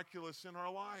miraculous in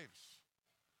our lives.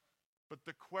 But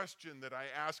the question that I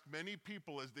ask many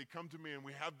people as they come to me and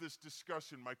we have this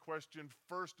discussion, my question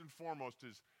first and foremost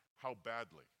is, how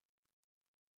badly?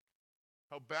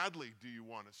 How badly do you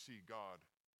want to see God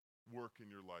work in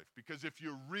your life? Because if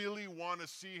you really want to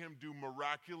see him do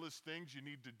miraculous things, you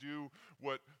need to do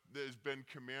what has been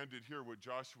commanded here, what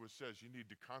Joshua says. You need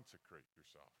to consecrate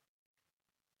yourself.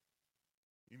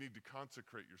 You need to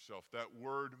consecrate yourself. That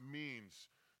word means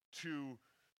to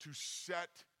to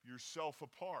set yourself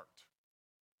apart.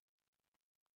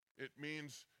 It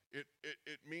means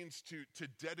to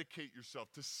dedicate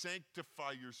yourself, to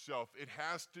sanctify yourself. It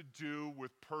has to do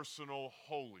with personal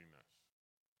holiness.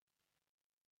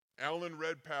 Alan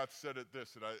Redpath said it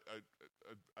this, and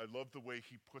I love the way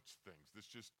he puts things. This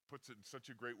just puts it in such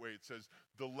a great way. It says,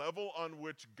 the level on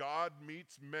which God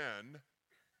meets men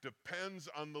depends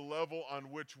on the level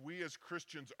on which we as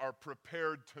Christians are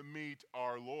prepared to meet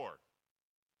our Lord.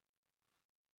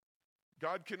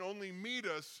 God can only meet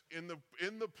us in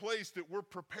the place that we're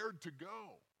prepared to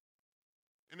go.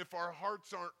 And if our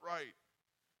hearts aren't right,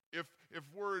 if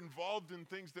we're involved in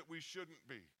things that we shouldn't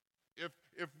be,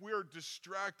 if we're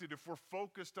distracted, if we're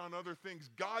focused on other things,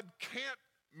 God can't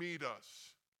meet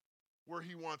us where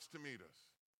he wants to meet us.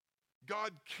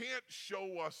 God can't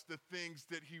show us the things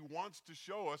that he wants to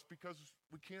show us because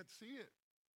we can't see it.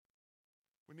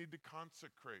 We need to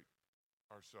consecrate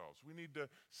ourselves. We need to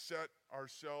set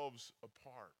ourselves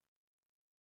apart.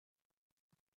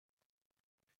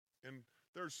 And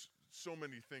there's so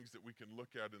many things that we can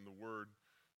look at in the Word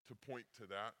to point to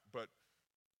that, but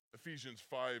Ephesians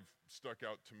 5 stuck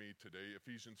out to me today.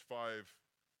 Ephesians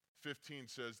 5:15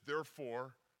 says,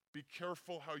 therefore, be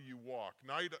careful how you walk,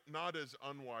 not as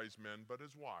unwise men, but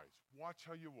as wise. Watch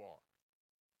how you walk,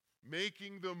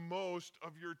 making the most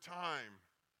of your time.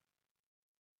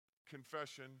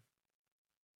 Confession,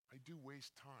 I do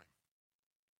waste time.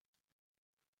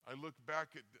 I look back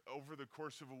at over the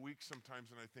course of a week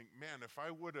sometimes and I think, man, if I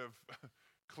would have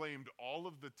claimed all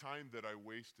of the time that I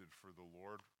wasted for the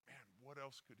Lord, man, what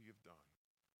else could he have done?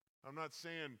 I'm not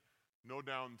saying no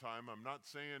downtime. I'm not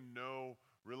saying no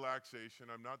relaxation.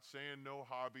 I'm not saying no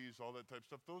hobbies, all that type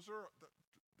of stuff.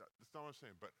 That's not what I'm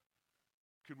saying. But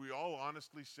could we all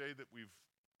honestly say that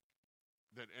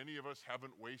any of us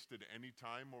haven't wasted any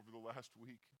time over the last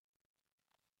week?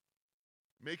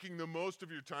 Making the most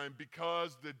of your time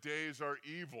because the days are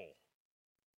evil.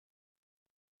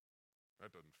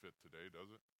 That doesn't fit today, does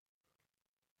it?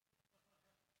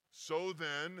 So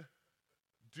then,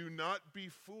 do not be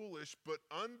foolish, but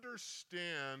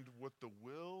understand what the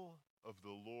will of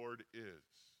the Lord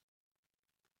is.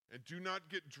 And do not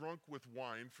get drunk with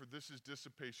wine, for this is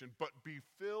dissipation, but be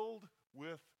filled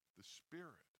with the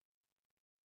Spirit,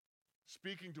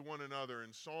 speaking to one another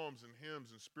in psalms and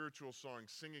hymns and spiritual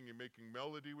songs, singing and making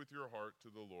melody with your heart to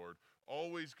the Lord,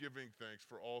 always giving thanks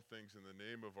for all things in the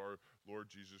name of our Lord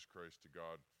Jesus Christ to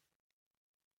God,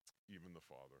 even the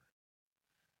Father.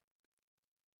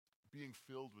 Being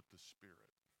filled with the Spirit.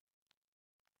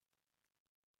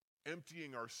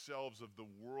 Emptying ourselves of the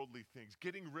worldly things,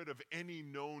 getting rid of any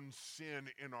known sin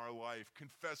in our life,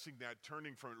 confessing that,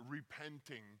 turning from it,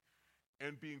 repenting,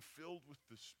 and being filled with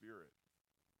the Spirit.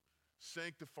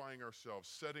 Sanctifying ourselves,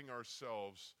 setting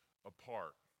ourselves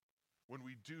apart. When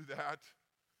we do that,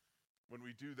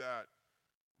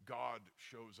 God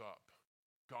shows up.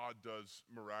 God does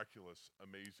miraculous,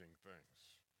 amazing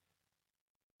things.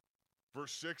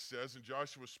 Verse 6 says, and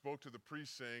Joshua spoke to the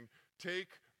priests, saying,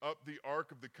 take up the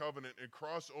ark of the covenant and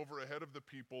cross over ahead of the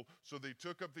people. So they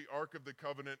took up the ark of the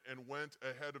covenant and went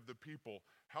ahead of the people.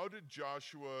 How did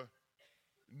Joshua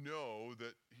know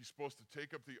that he's supposed to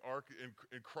take up the ark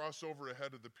and cross over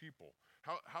ahead of the people?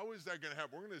 How is that going to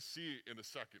happen? We're going to see in a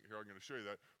second here. I'm going to show you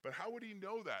that. But how would he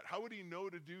know that? How would he know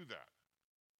to do that?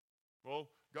 Well,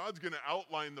 God's going to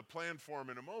outline the plan for him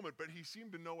in a moment, but he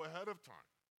seemed to know ahead of time.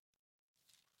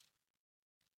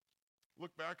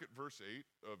 Look back at verse 8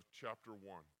 of chapter 1.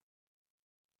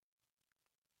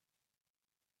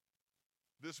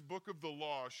 This book of the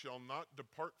law shall not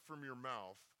depart from your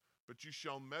mouth, but you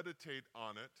shall meditate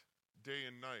on it day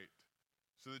and night,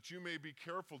 so that you may be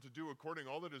careful to do according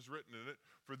all that is written in it,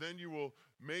 for then you will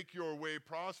make your way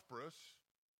prosperous,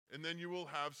 and then you will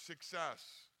have success.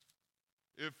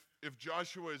 If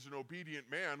Joshua is an obedient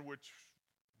man, which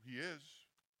he is,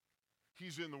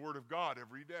 he's in the Word of God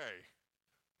every day.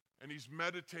 And he's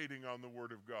meditating on the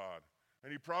Word of God.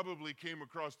 And he probably came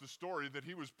across the story that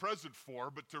he was present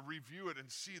for, but to review it and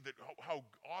see that how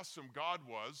awesome God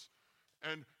was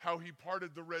and how he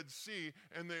parted the Red Sea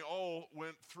and they all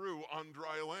went through on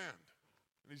dry land.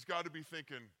 And he's got to be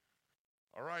thinking,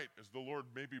 all right, as the Lord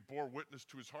maybe bore witness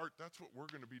to his heart, that's what we're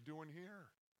going to be doing here.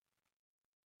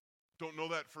 Don't know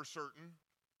that for certain,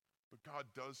 but God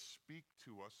does speak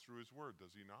to us through his Word,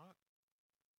 does he not?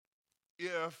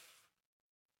 If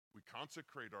we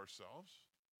consecrate ourselves,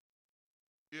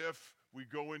 if we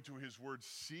go into his word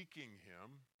seeking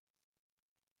him.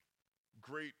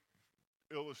 Great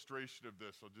illustration of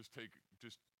this, I'll just take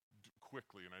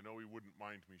quickly, and I know he wouldn't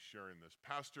mind me sharing this.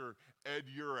 Pastor Ed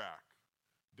Urak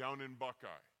down in Buckeye.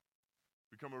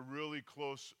 become a really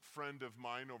close friend of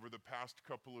mine over the past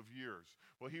couple of years.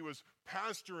 Well, he was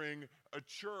pastoring a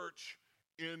church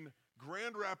in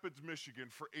Grand Rapids, Michigan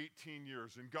for 18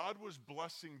 years, and God was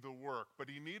blessing the work, but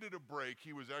he needed a break.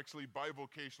 He was actually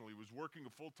bivocational. He was working a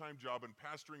full-time job and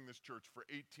pastoring this church for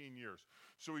 18 years.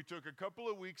 So he took a couple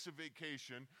of weeks of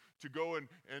vacation to go and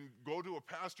go to a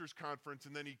pastor's conference,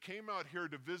 and then he came out here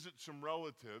to visit some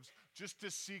relatives just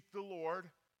to seek the Lord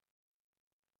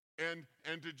and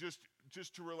to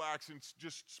just to relax and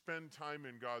just spend time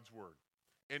in God's Word.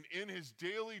 And in his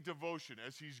daily devotion,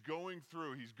 as he's going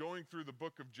through the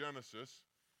book of Genesis,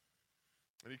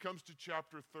 and he comes to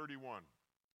chapter 31.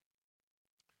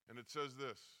 And it says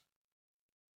this.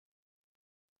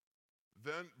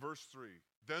 Then, verse 3,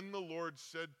 then the Lord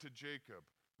said to Jacob,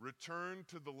 return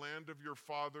to the land of your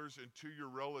fathers and to your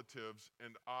relatives,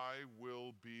 and I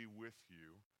will be with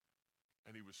you.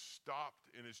 And he was stopped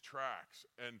in his tracks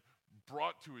and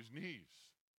brought to his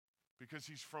knees because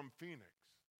he's from Phoenix.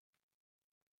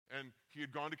 And he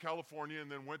had gone to California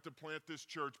and then went to plant this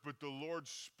church, but the Lord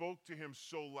spoke to him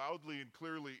so loudly and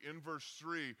clearly in verse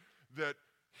 3 that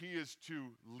he is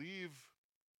to leave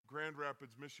Grand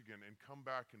Rapids, Michigan, and come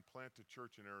back and plant a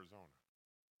church in Arizona.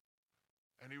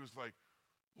 And he was like,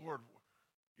 Lord,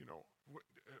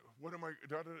 what am I,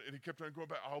 and he kept on going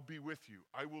back, I'll be with you,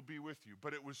 I will be with you.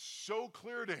 But it was so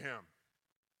clear to him,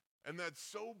 and that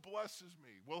so blesses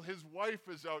me. Well, his wife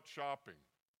is out shopping,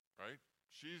 right?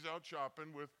 She's out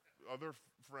shopping with other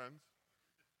friends.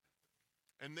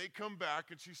 And they come back,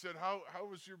 and she said, how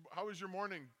was your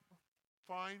morning?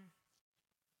 Fine.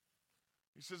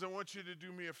 He says, I want you to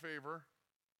do me a favor.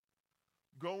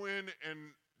 Go in and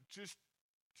just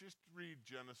read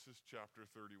Genesis chapter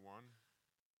 31.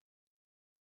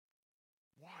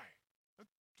 Why?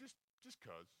 Just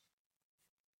because.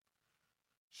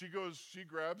 She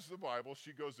grabs the Bible,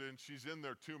 she goes in, she's in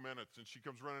there 2 minutes, and she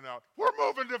comes running out, we're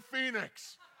moving to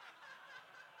Phoenix.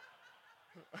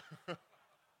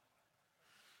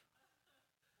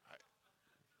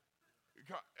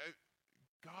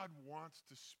 God wants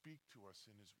to speak to us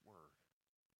in his word.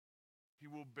 He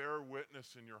will bear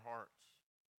witness in your hearts.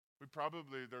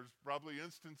 There's probably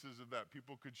instances of that.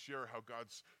 People could share how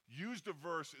God's used a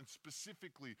verse and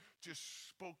specifically just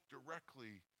spoke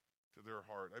directly to their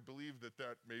heart. I believe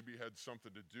that maybe had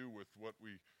something to do with what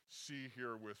we see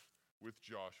here with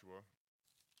Joshua.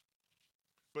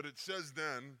 But it says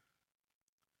then,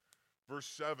 verse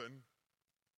 7,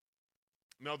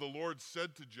 now the Lord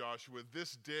said to Joshua,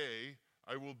 this day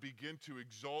I will begin to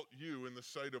exalt you in the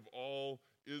sight of all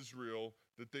Israel,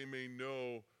 that they may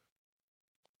know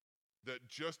that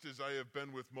just as I have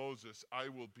been with Moses, I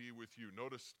will be with you.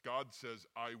 Notice God says,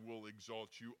 I will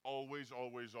exalt you. Always,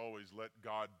 always, always let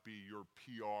God be your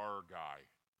PR guy.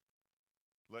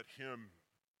 Let him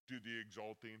do the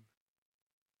exalting.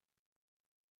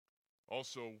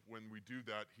 Also, when we do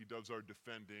that, he does our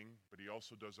defending, but he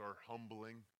also does our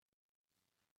humbling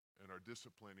and our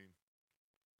disciplining.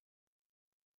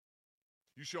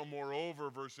 You shall moreover,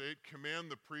 verse 8,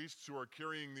 command the priests who are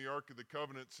carrying the ark of the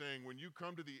covenant, saying, when you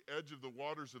come to the edge of the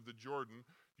waters of the Jordan,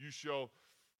 you shall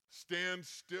stand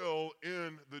still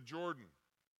in the Jordan.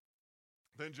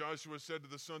 Then Joshua said to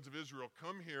the sons of Israel,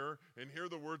 come here and hear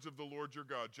the words of the Lord your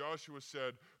God. Joshua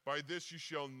said, by this you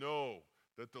shall know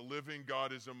that the living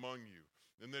God is among you,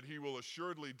 and that he will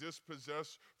assuredly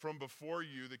dispossess from before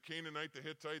you the Canaanite, the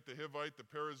Hittite, the Hivite, the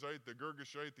Perizzite, the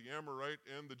Girgashite, the Amorite,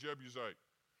 and the Jebusite.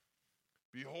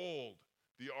 Behold,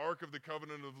 the ark of the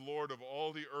covenant of the Lord of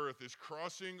all the earth is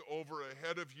crossing over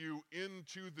ahead of you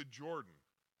into the Jordan.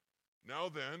 Now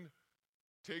then,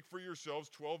 take for yourselves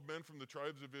 12 men from the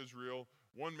tribes of Israel,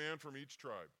 1 man from each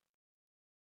tribe.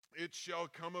 It shall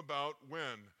come about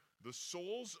when the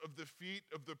soles of the feet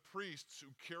of the priests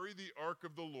who carry the ark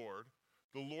of the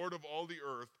Lord of all the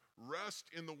earth, rest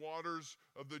in the waters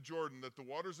of the Jordan, that the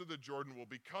waters of the Jordan will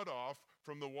be cut off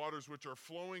from the waters which are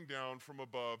flowing down from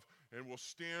above, and will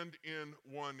stand in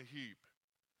one heap.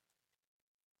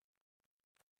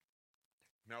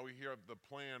 Now we hear the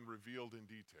plan revealed in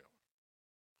detail.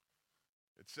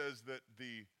 It says that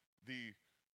the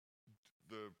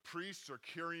priests are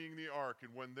carrying the ark,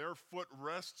 and when their foot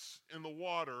rests in the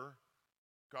water,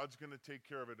 God's going to take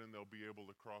care of it, and they'll be able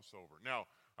to cross over. Now,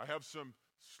 I have some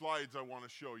slides I want to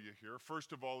show you here.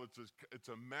 First of all, it's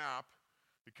a map.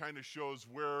 It kind of shows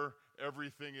where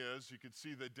everything is. You can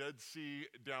see the Dead Sea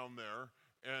down there,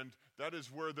 and that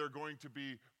is where they're going to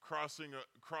be crossing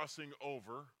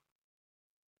over.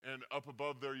 And up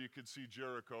above there, you can see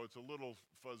Jericho. It's a little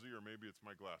fuzzy, or maybe it's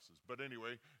my glasses. But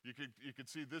anyway, you can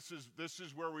see this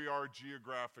is where we are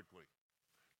geographically.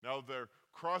 Now they're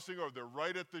crossing over. They're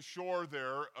right at the shore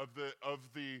there of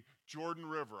the Jordan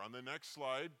River. On the next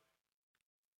slide,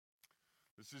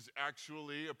 this is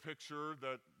actually a picture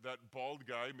that bald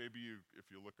guy, maybe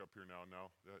if you look up here now,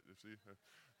 you see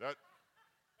that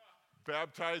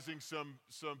baptizing some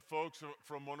folks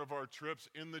from one of our trips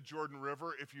in the Jordan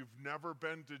River. If you've never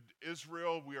been to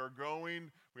Israel, we are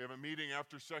going. We have a meeting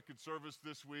after second service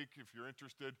this week if you're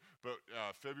interested, but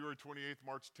February 28th,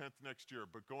 March 10th next year.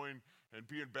 But going and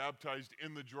being baptized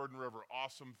in the Jordan River,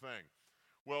 awesome thing.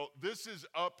 Well, this is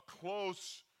up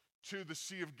close to the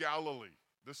Sea of Galilee.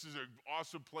 This is an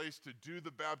awesome place to do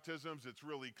the baptisms. It's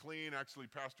really clean. Actually,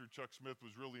 Pastor Chuck Smith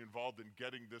was really involved in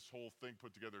getting this whole thing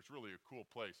put together. It's really a cool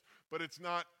place. But it's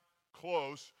not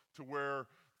close to where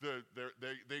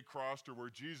they crossed or where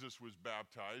Jesus was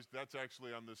baptized. That's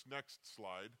actually on this next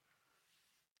slide.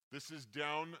 This is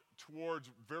down towards,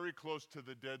 very close to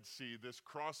the Dead Sea. This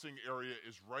crossing area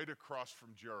is right across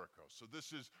from Jericho. So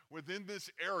this is within this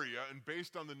area, and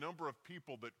based on the number of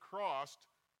people that crossed,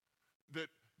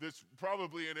 this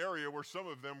probably an area where some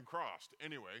of them crossed.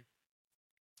 Anyway,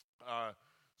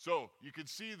 so you can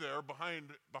see there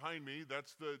behind me,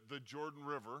 that's the Jordan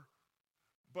River.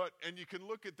 And you can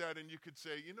look at that and you could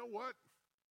say, you know what?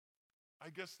 I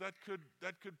guess that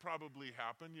could probably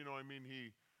happen. You know, I mean,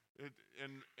 it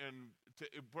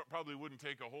probably wouldn't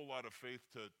take a whole lot of faith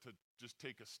to just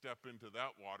take a step into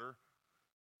that water.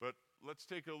 But let's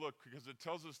take a look, because it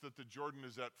tells us that the Jordan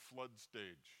is at flood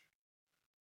stage.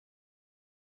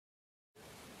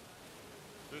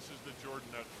 This is the Jordan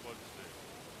at flood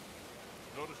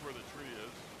stage. Notice where the tree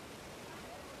is.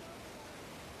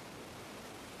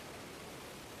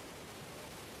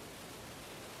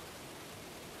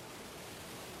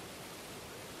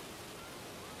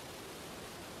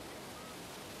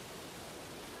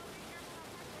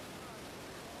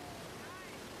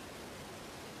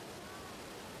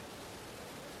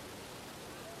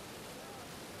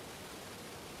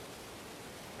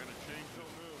 Kind of change the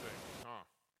moving, huh?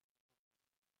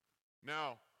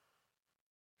 Now,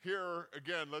 here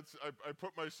again, I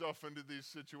put myself into these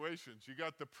situations. You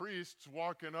got the priests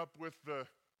walking up with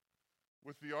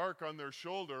the ark on their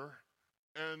shoulder,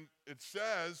 and it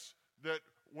says that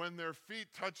when their feet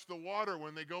touch the water,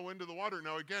 when they go into the water.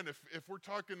 Now again, if we're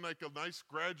talking like a nice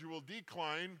gradual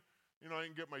decline, you know, I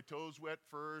can get my toes wet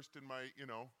first and my,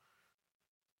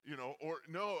 or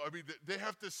no, I mean, they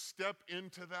have to step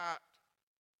into that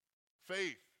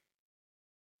faith.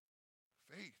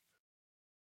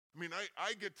 I mean,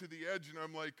 I get to the edge and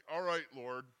I'm like, all right,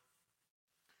 Lord,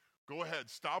 go ahead,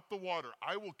 stop the water.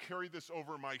 I will carry this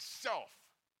over myself.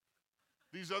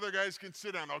 These other guys can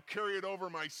sit down. I'll carry it over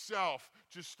myself.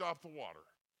 Just stop the water.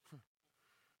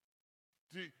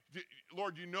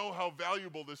 Lord, you know how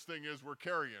valuable this thing is we're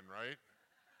carrying, right?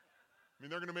 I mean,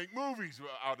 they're going to make movies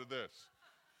out of this.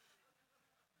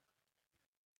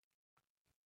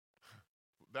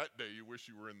 That day, you wish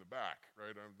you were in the back,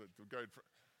 right? The guide.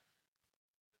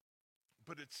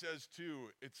 But it says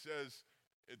too, it says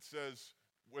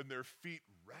when their feet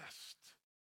rest.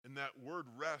 And that word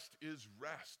rest is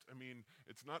rest. I mean,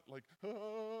 it's not like,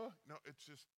 no, it's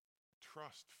just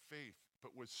trust, faith.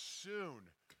 But was soon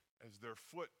as their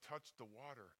foot touched the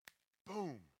water,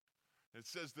 boom. It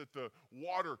says that the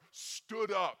water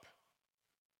stood up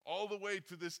all the way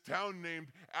to this town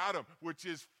named Adam, which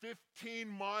is 15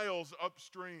 miles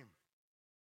upstream.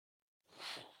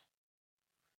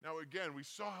 Now again, we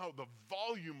saw how the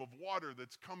volume of water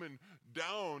that's coming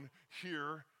down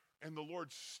here, and the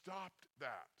Lord stopped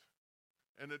that.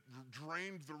 And it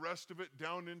drained the rest of it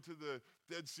down into the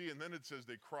Dead Sea, and then it says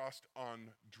they crossed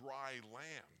on dry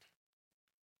land.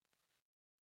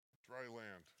 Dry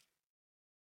land.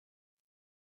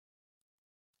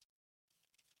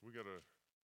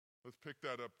 Let's pick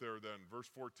that up there then, verse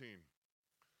 14.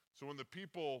 So when the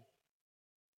people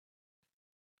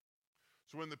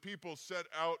set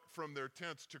out from their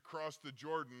tents to cross the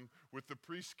Jordan, with the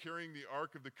priests carrying the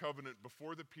Ark of the Covenant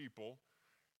before the people,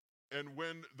 and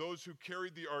when those who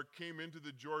carried the ark came into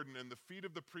the Jordan, and the feet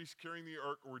of the priests carrying the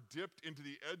ark were dipped into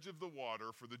the edge of the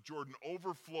water, for the Jordan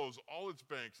overflows all its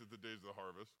banks at the days of the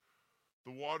harvest,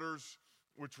 the waters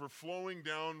which were flowing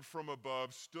down from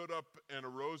above stood up and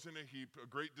arose in a heap a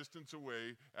great distance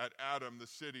away at Adam, the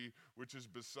city which is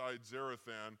beside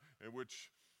Zarethan, and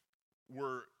which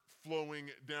were flowing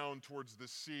down towards the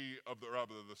sea of the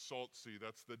Salt Sea,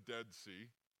 that's the Dead Sea,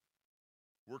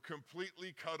 were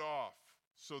completely cut off.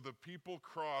 So the people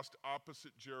crossed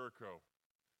opposite Jericho.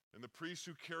 And the priests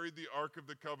who carried the Ark of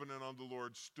the Covenant on the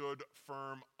Lord stood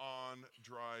firm on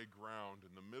dry ground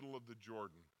in the middle of the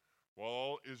Jordan, while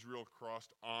all Israel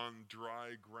crossed on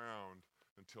dry ground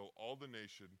until all the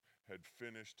nation had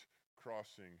finished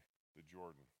crossing the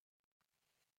Jordan.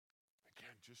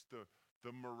 Again, just the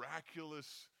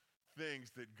miraculous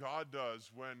things that God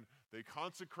does when they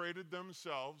consecrated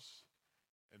themselves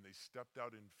and they stepped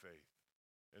out in faith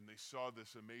and they saw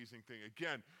this amazing thing.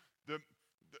 Again,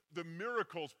 the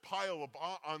miracles pile up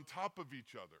on top of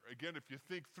each other. Again, if you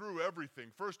think through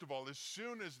everything, first of all, as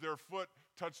soon as their foot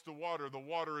touched the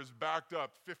water is backed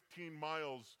up 15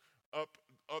 miles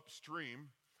upstream,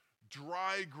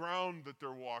 dry ground that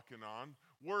they're walking on.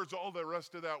 Where's all the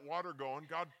rest of that water going?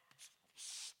 God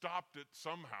stopped it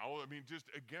somehow. I mean, just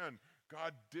again,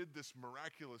 God did this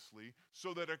miraculously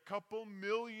so that a couple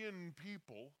million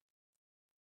people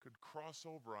could cross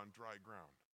over on dry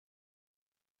ground.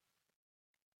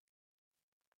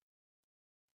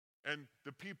 And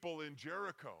the people in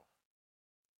Jericho,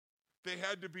 they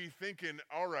had to be thinking,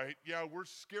 all right, yeah, we're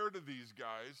scared of these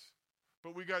guys,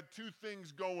 but we got two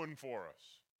things going for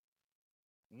us.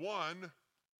 One,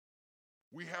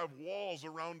 we have walls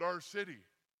around our city.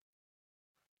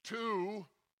 Two,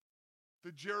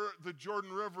 the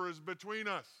Jordan River is between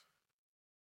us.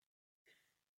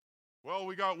 Well,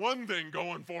 we got one thing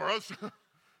going for us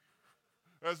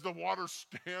as the water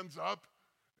stands up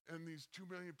and these 2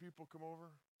 million people come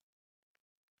over.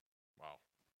 Wow.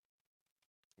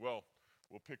 Well,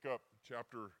 we'll pick up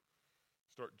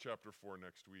start chapter 4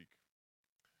 next week.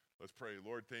 Let's pray.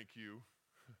 Lord, thank you.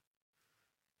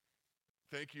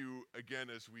 Thank you again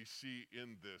as we see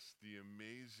in this the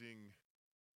amazing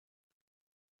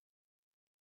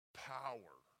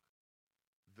power,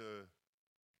 the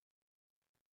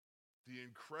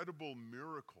incredible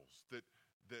miracles that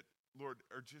Lord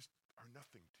are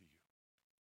nothing to you.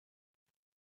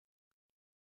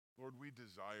 Lord, we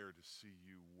desire to see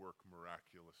you work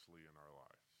miraculously in our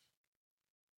lives.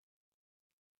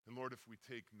 And Lord, if we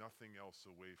take nothing else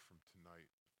away from tonight,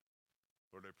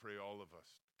 Lord, I pray all of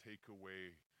us take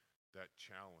away that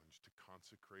challenge to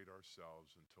consecrate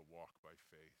ourselves and to walk by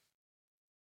faith.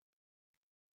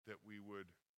 That we would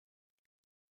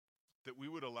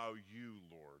allow you,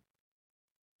 Lord,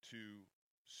 to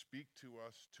speak to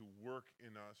us, to work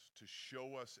in us, to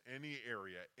show us any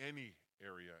area in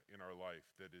our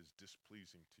life that is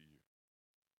displeasing to you.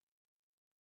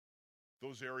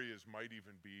 Those areas might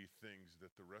even be things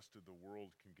that the rest of the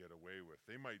world can get away with.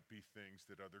 They might be things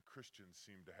that other Christians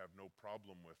seem to have no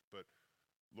problem with. But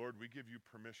Lord, we give you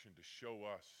permission to show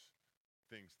us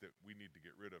things that we need to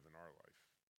get rid of in our life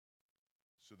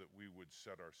so that we would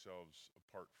set ourselves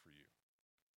apart for you.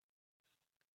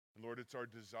 And Lord, it's our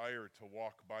desire to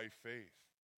walk by faith.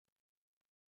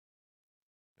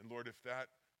 And Lord, if that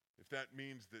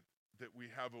means that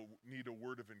we need a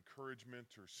word of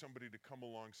encouragement or somebody to come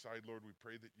alongside, Lord, we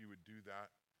pray that you would do that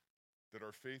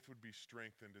our faith would be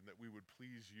strengthened and that we would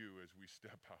please you as we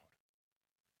step out.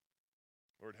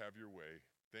 Lord, have your way.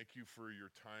 Thank you for your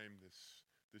time this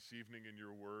evening in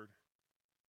your word.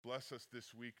 Bless us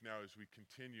this week now as we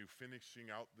continue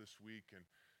finishing out this week. And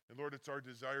Lord, it's our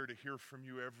desire to hear from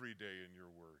you every day in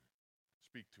your word.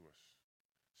 Speak to us.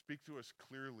 Speak to us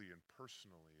clearly and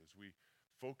personally as we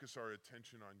focus our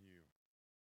attention on you.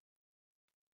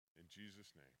 In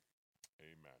Jesus' name,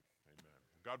 amen. Amen.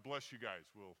 God bless you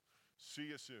guys. We'll see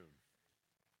you soon.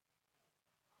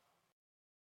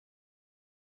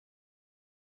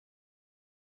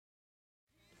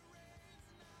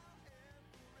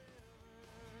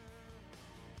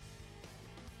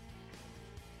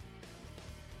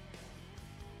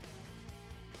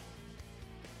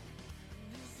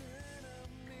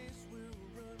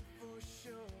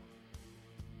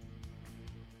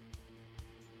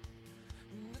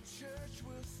 Church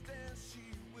will stand, she